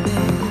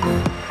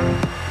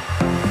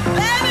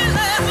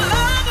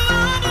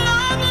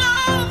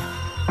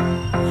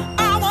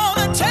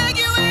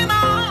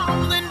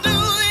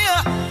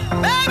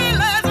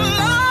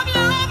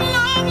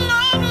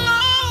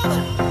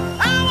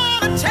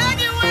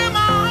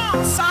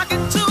 Sock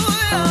it to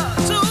ya,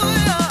 to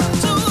ya.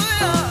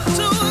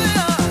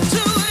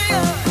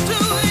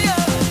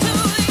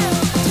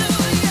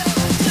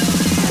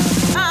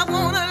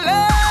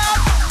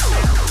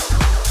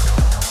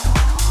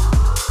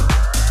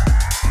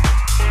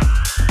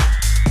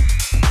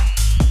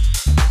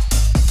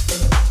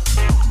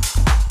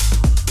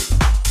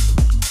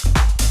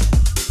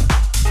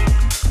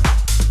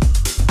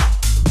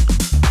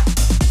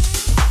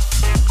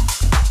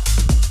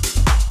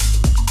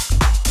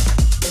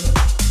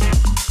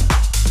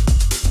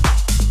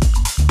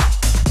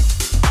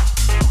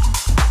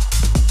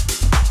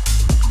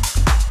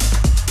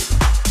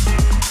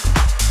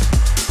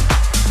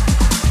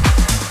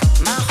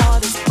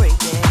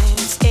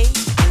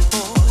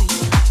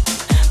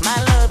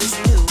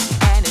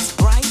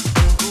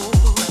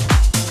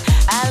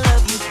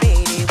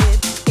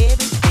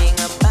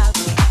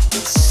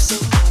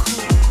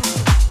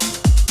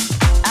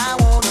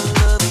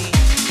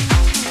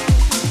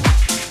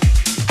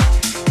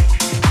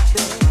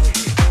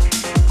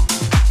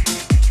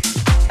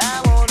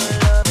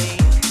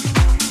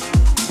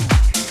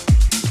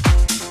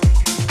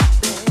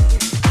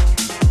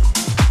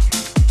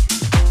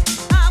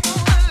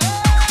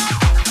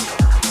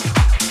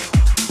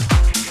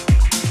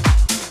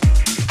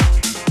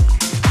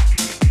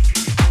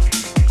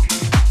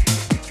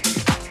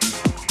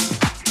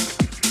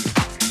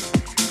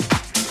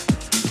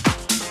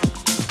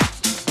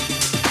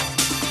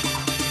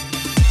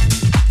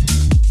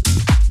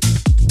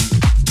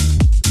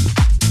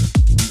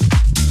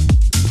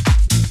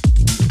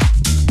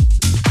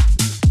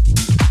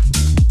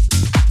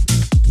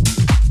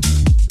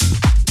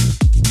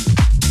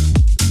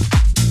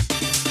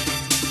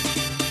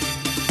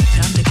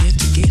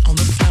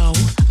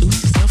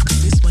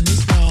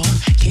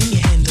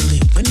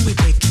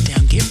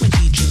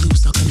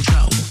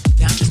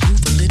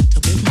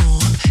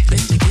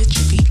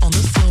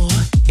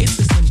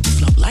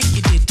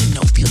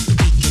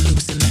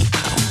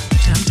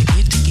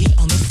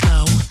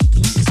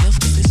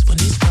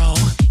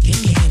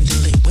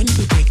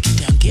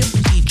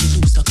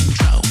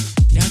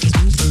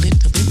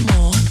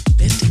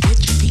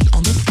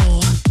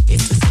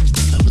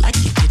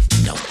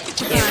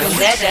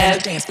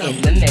 in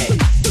the mix.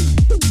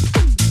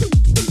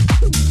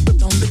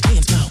 On the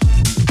dance floor.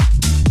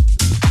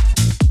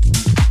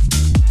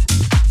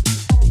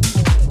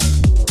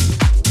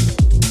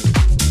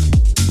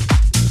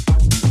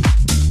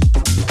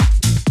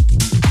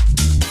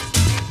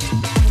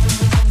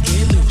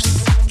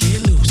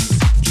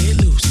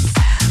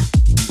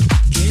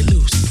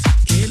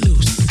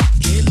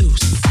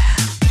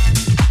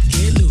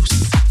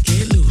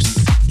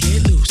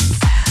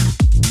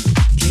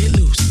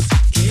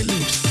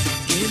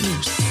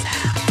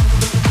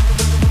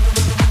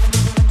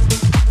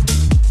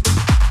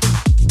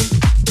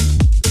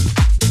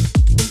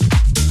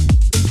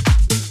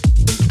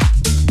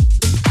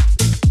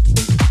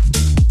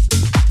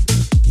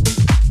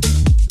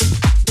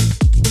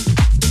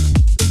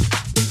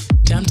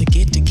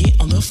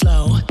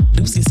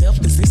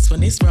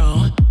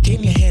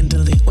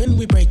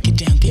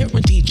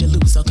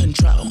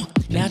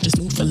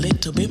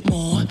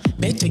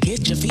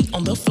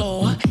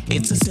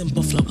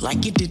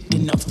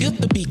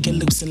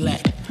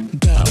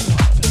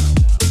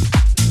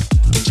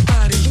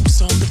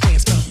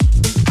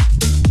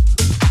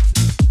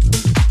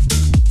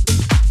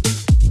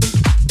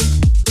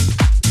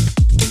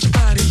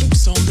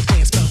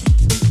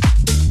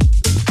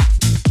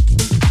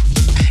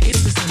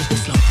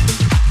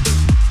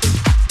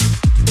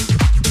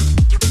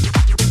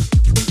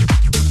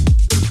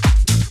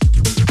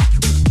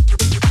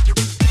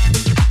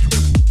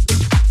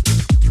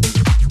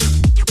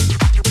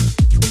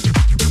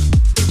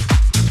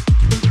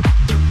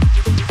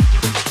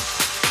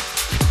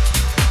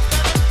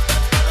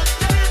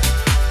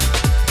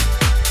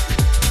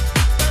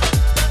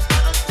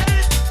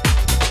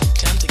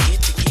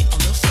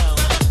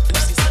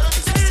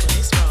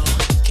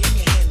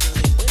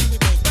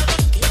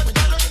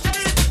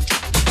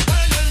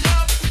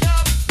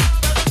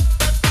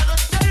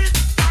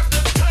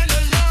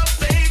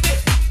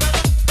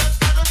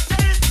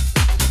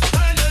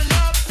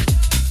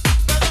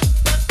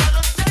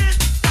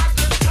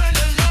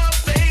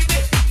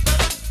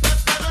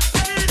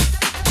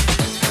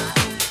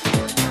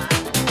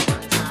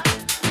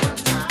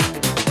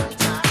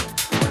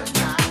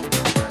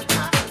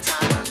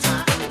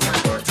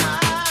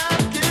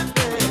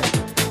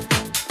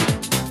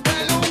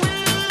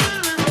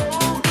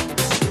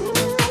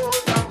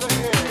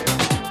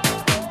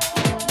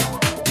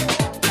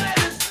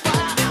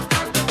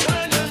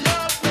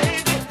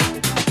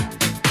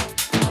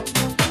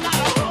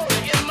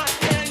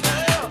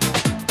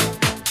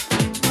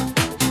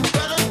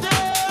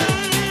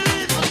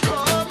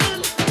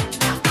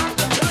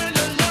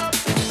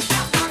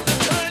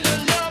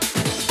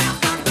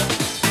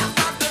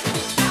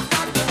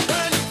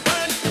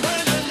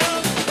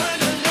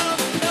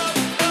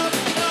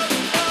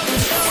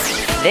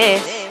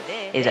 This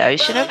is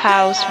Ocean of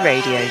House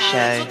Radio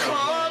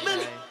Show.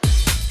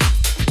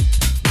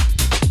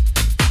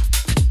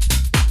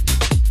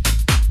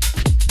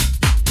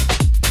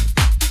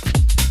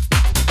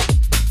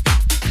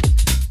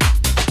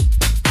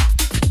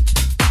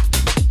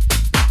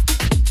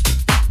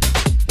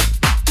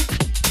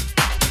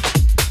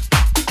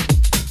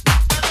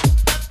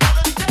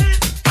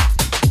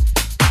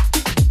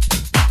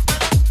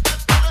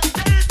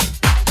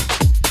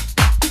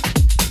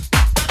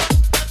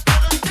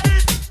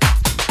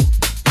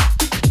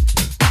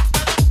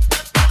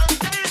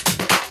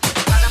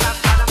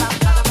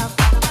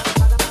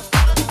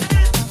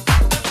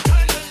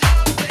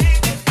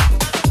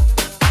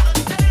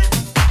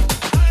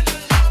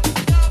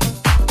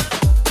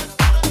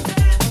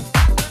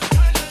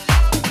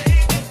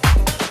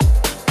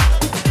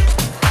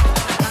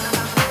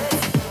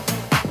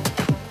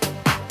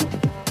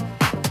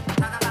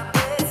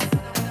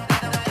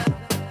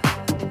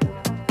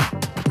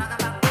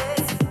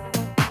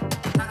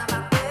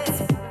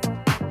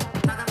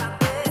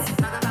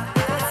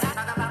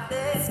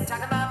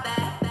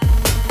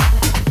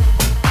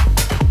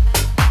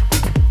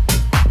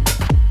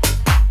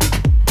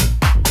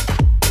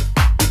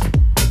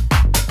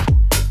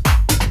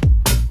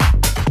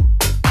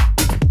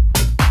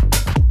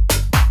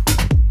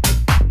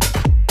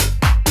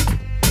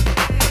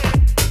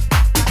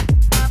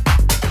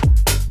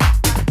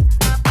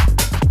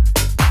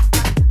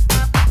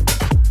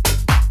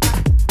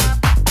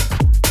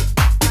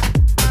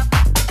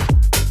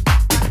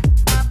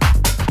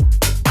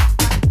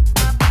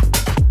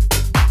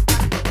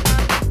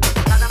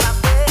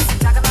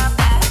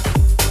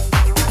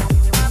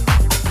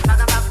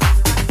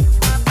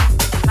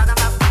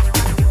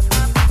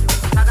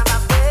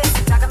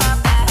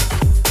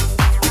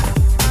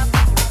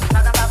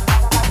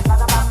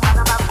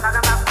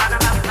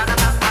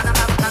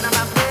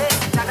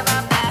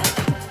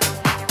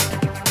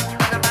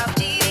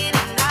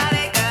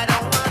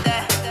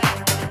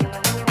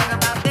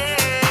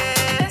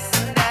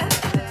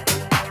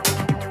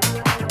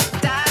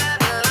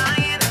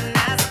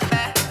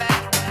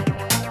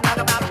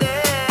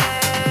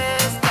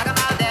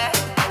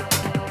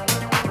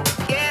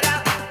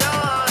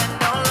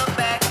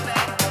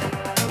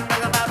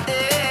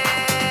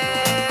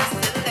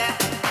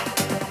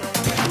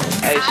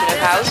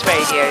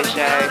 Radio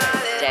Show.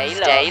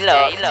 Stay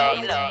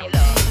locked.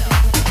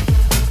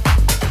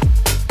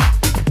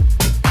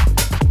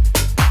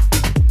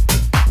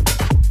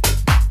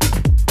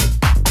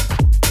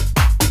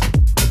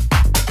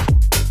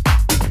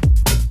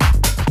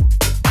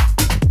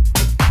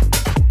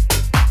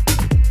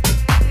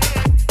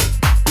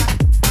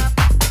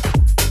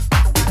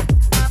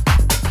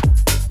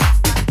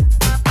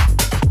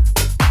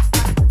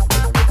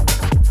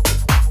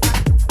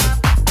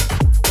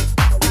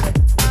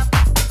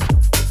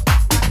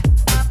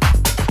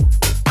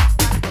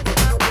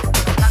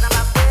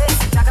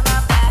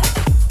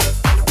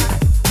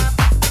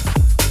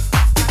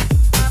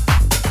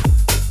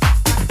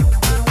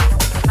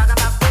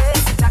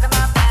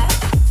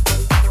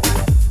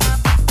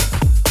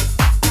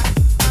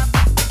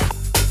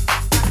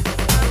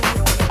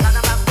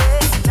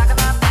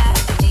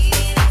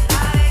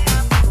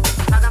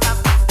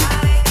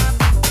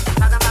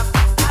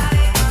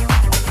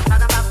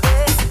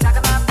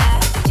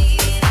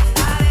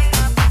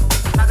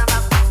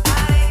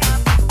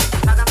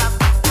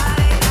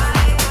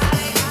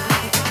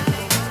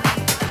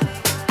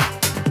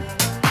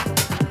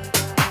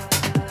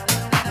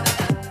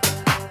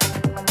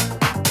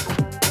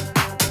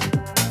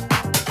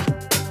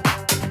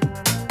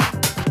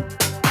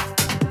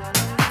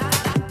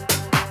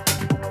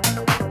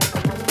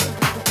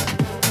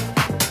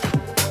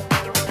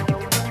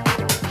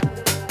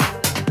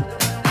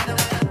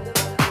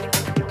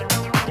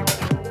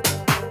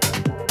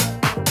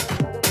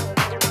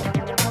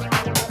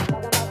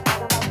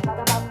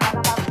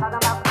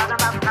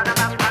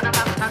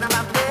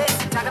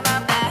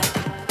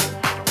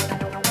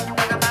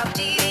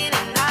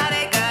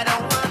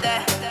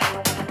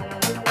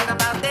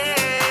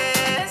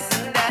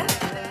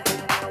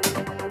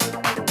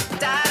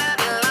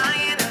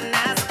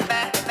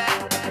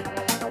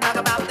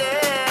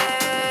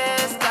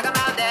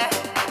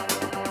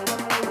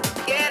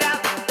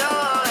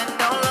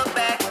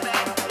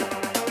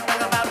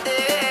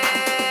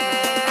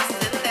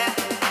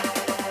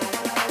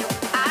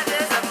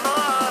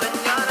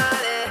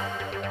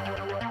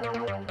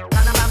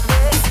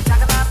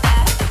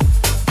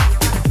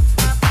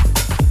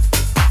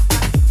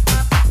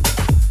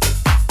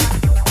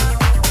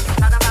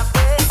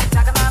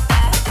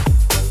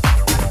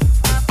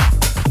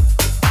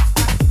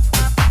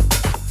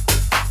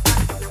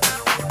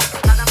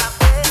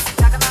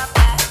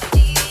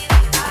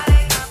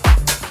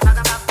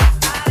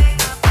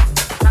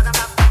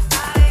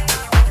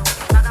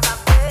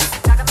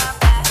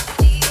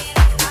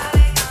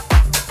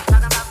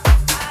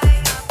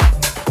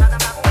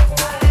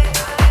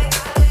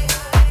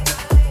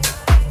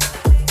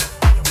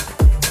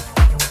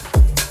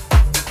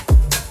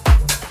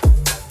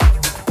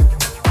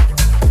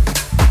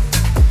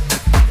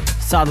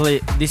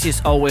 Sadly, this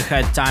is all we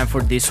had time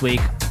for this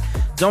week.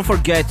 Don't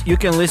forget, you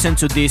can listen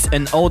to this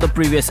and all the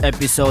previous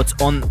episodes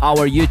on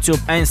our YouTube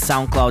and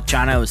SoundCloud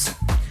channels.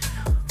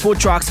 Full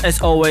tracks,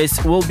 as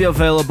always, will be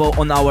available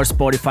on our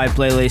Spotify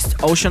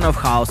playlist Ocean of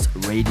House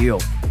Radio.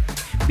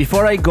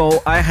 Before I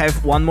go, I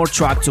have one more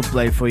track to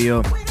play for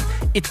you.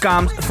 It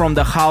comes from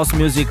the house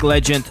music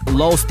legend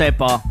Low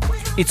Steppa.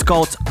 It's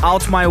called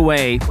Out My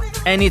Way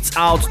and it's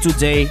out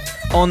today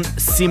on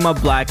Sima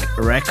Black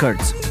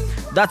Records.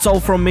 That's all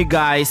from me,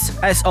 guys.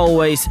 As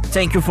always,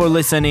 thank you for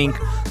listening.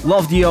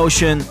 Love the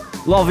ocean,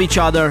 love each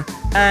other,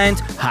 and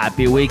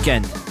happy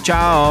weekend.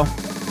 Ciao!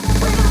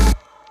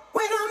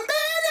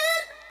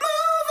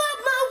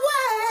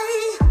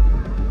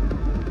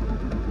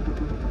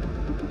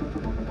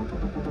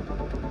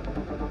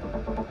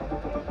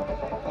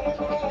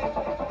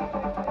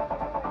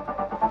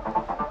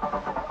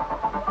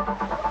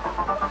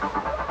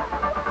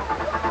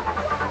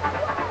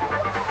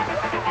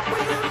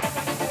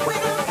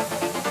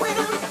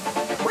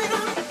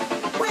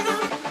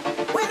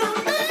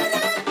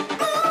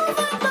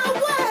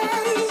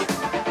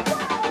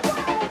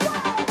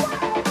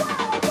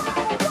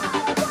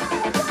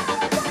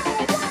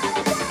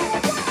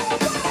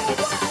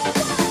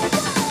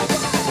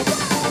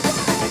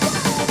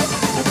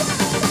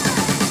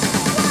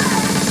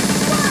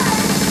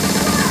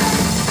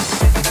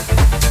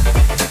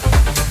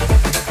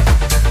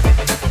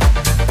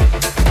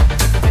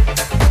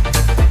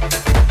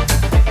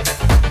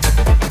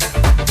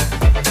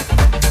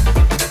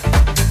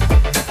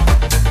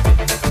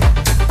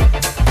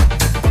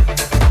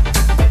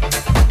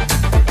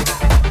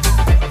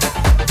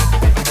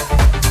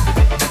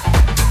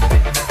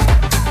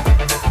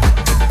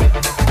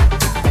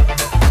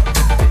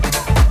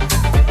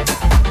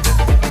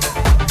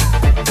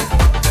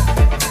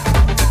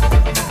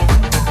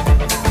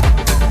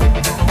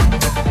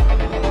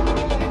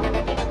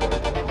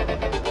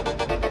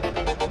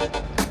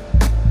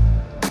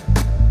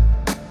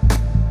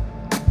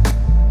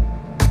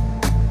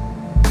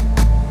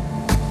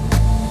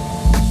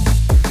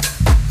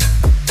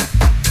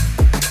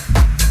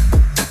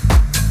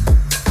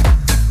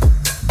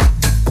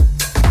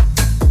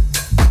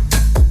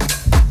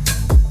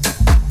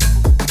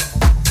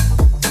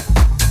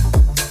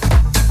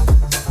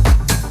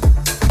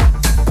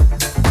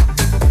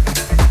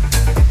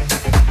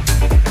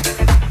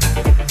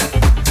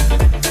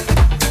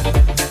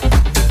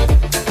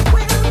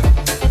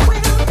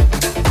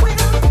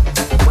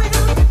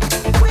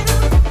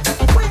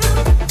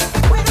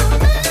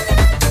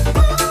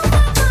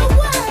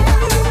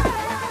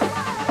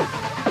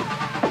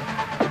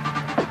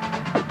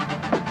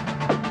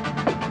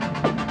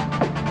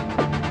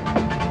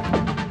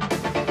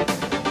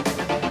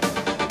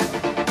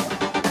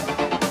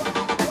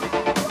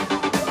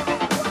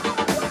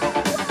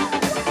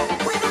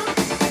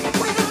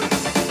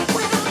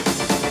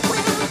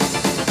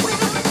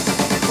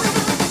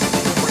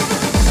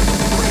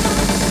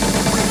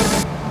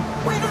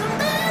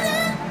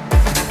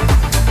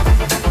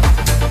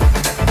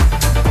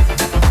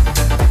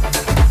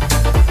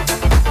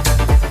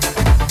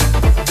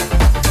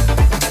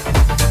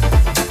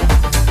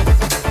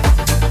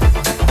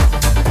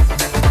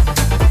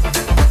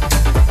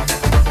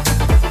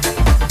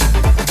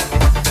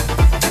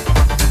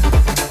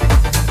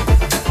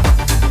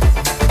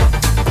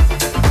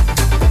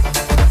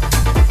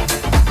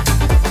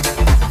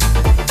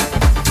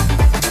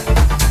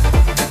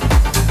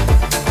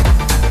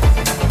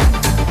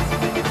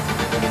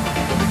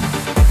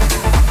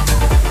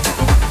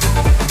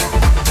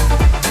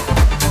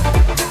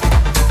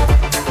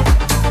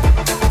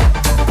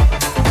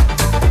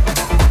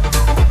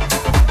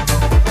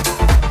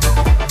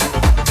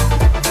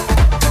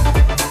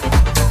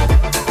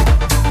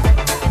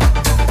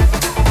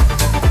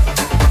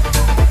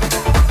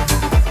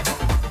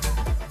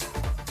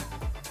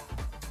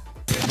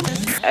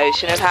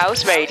 Ocean of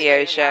House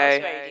radio show.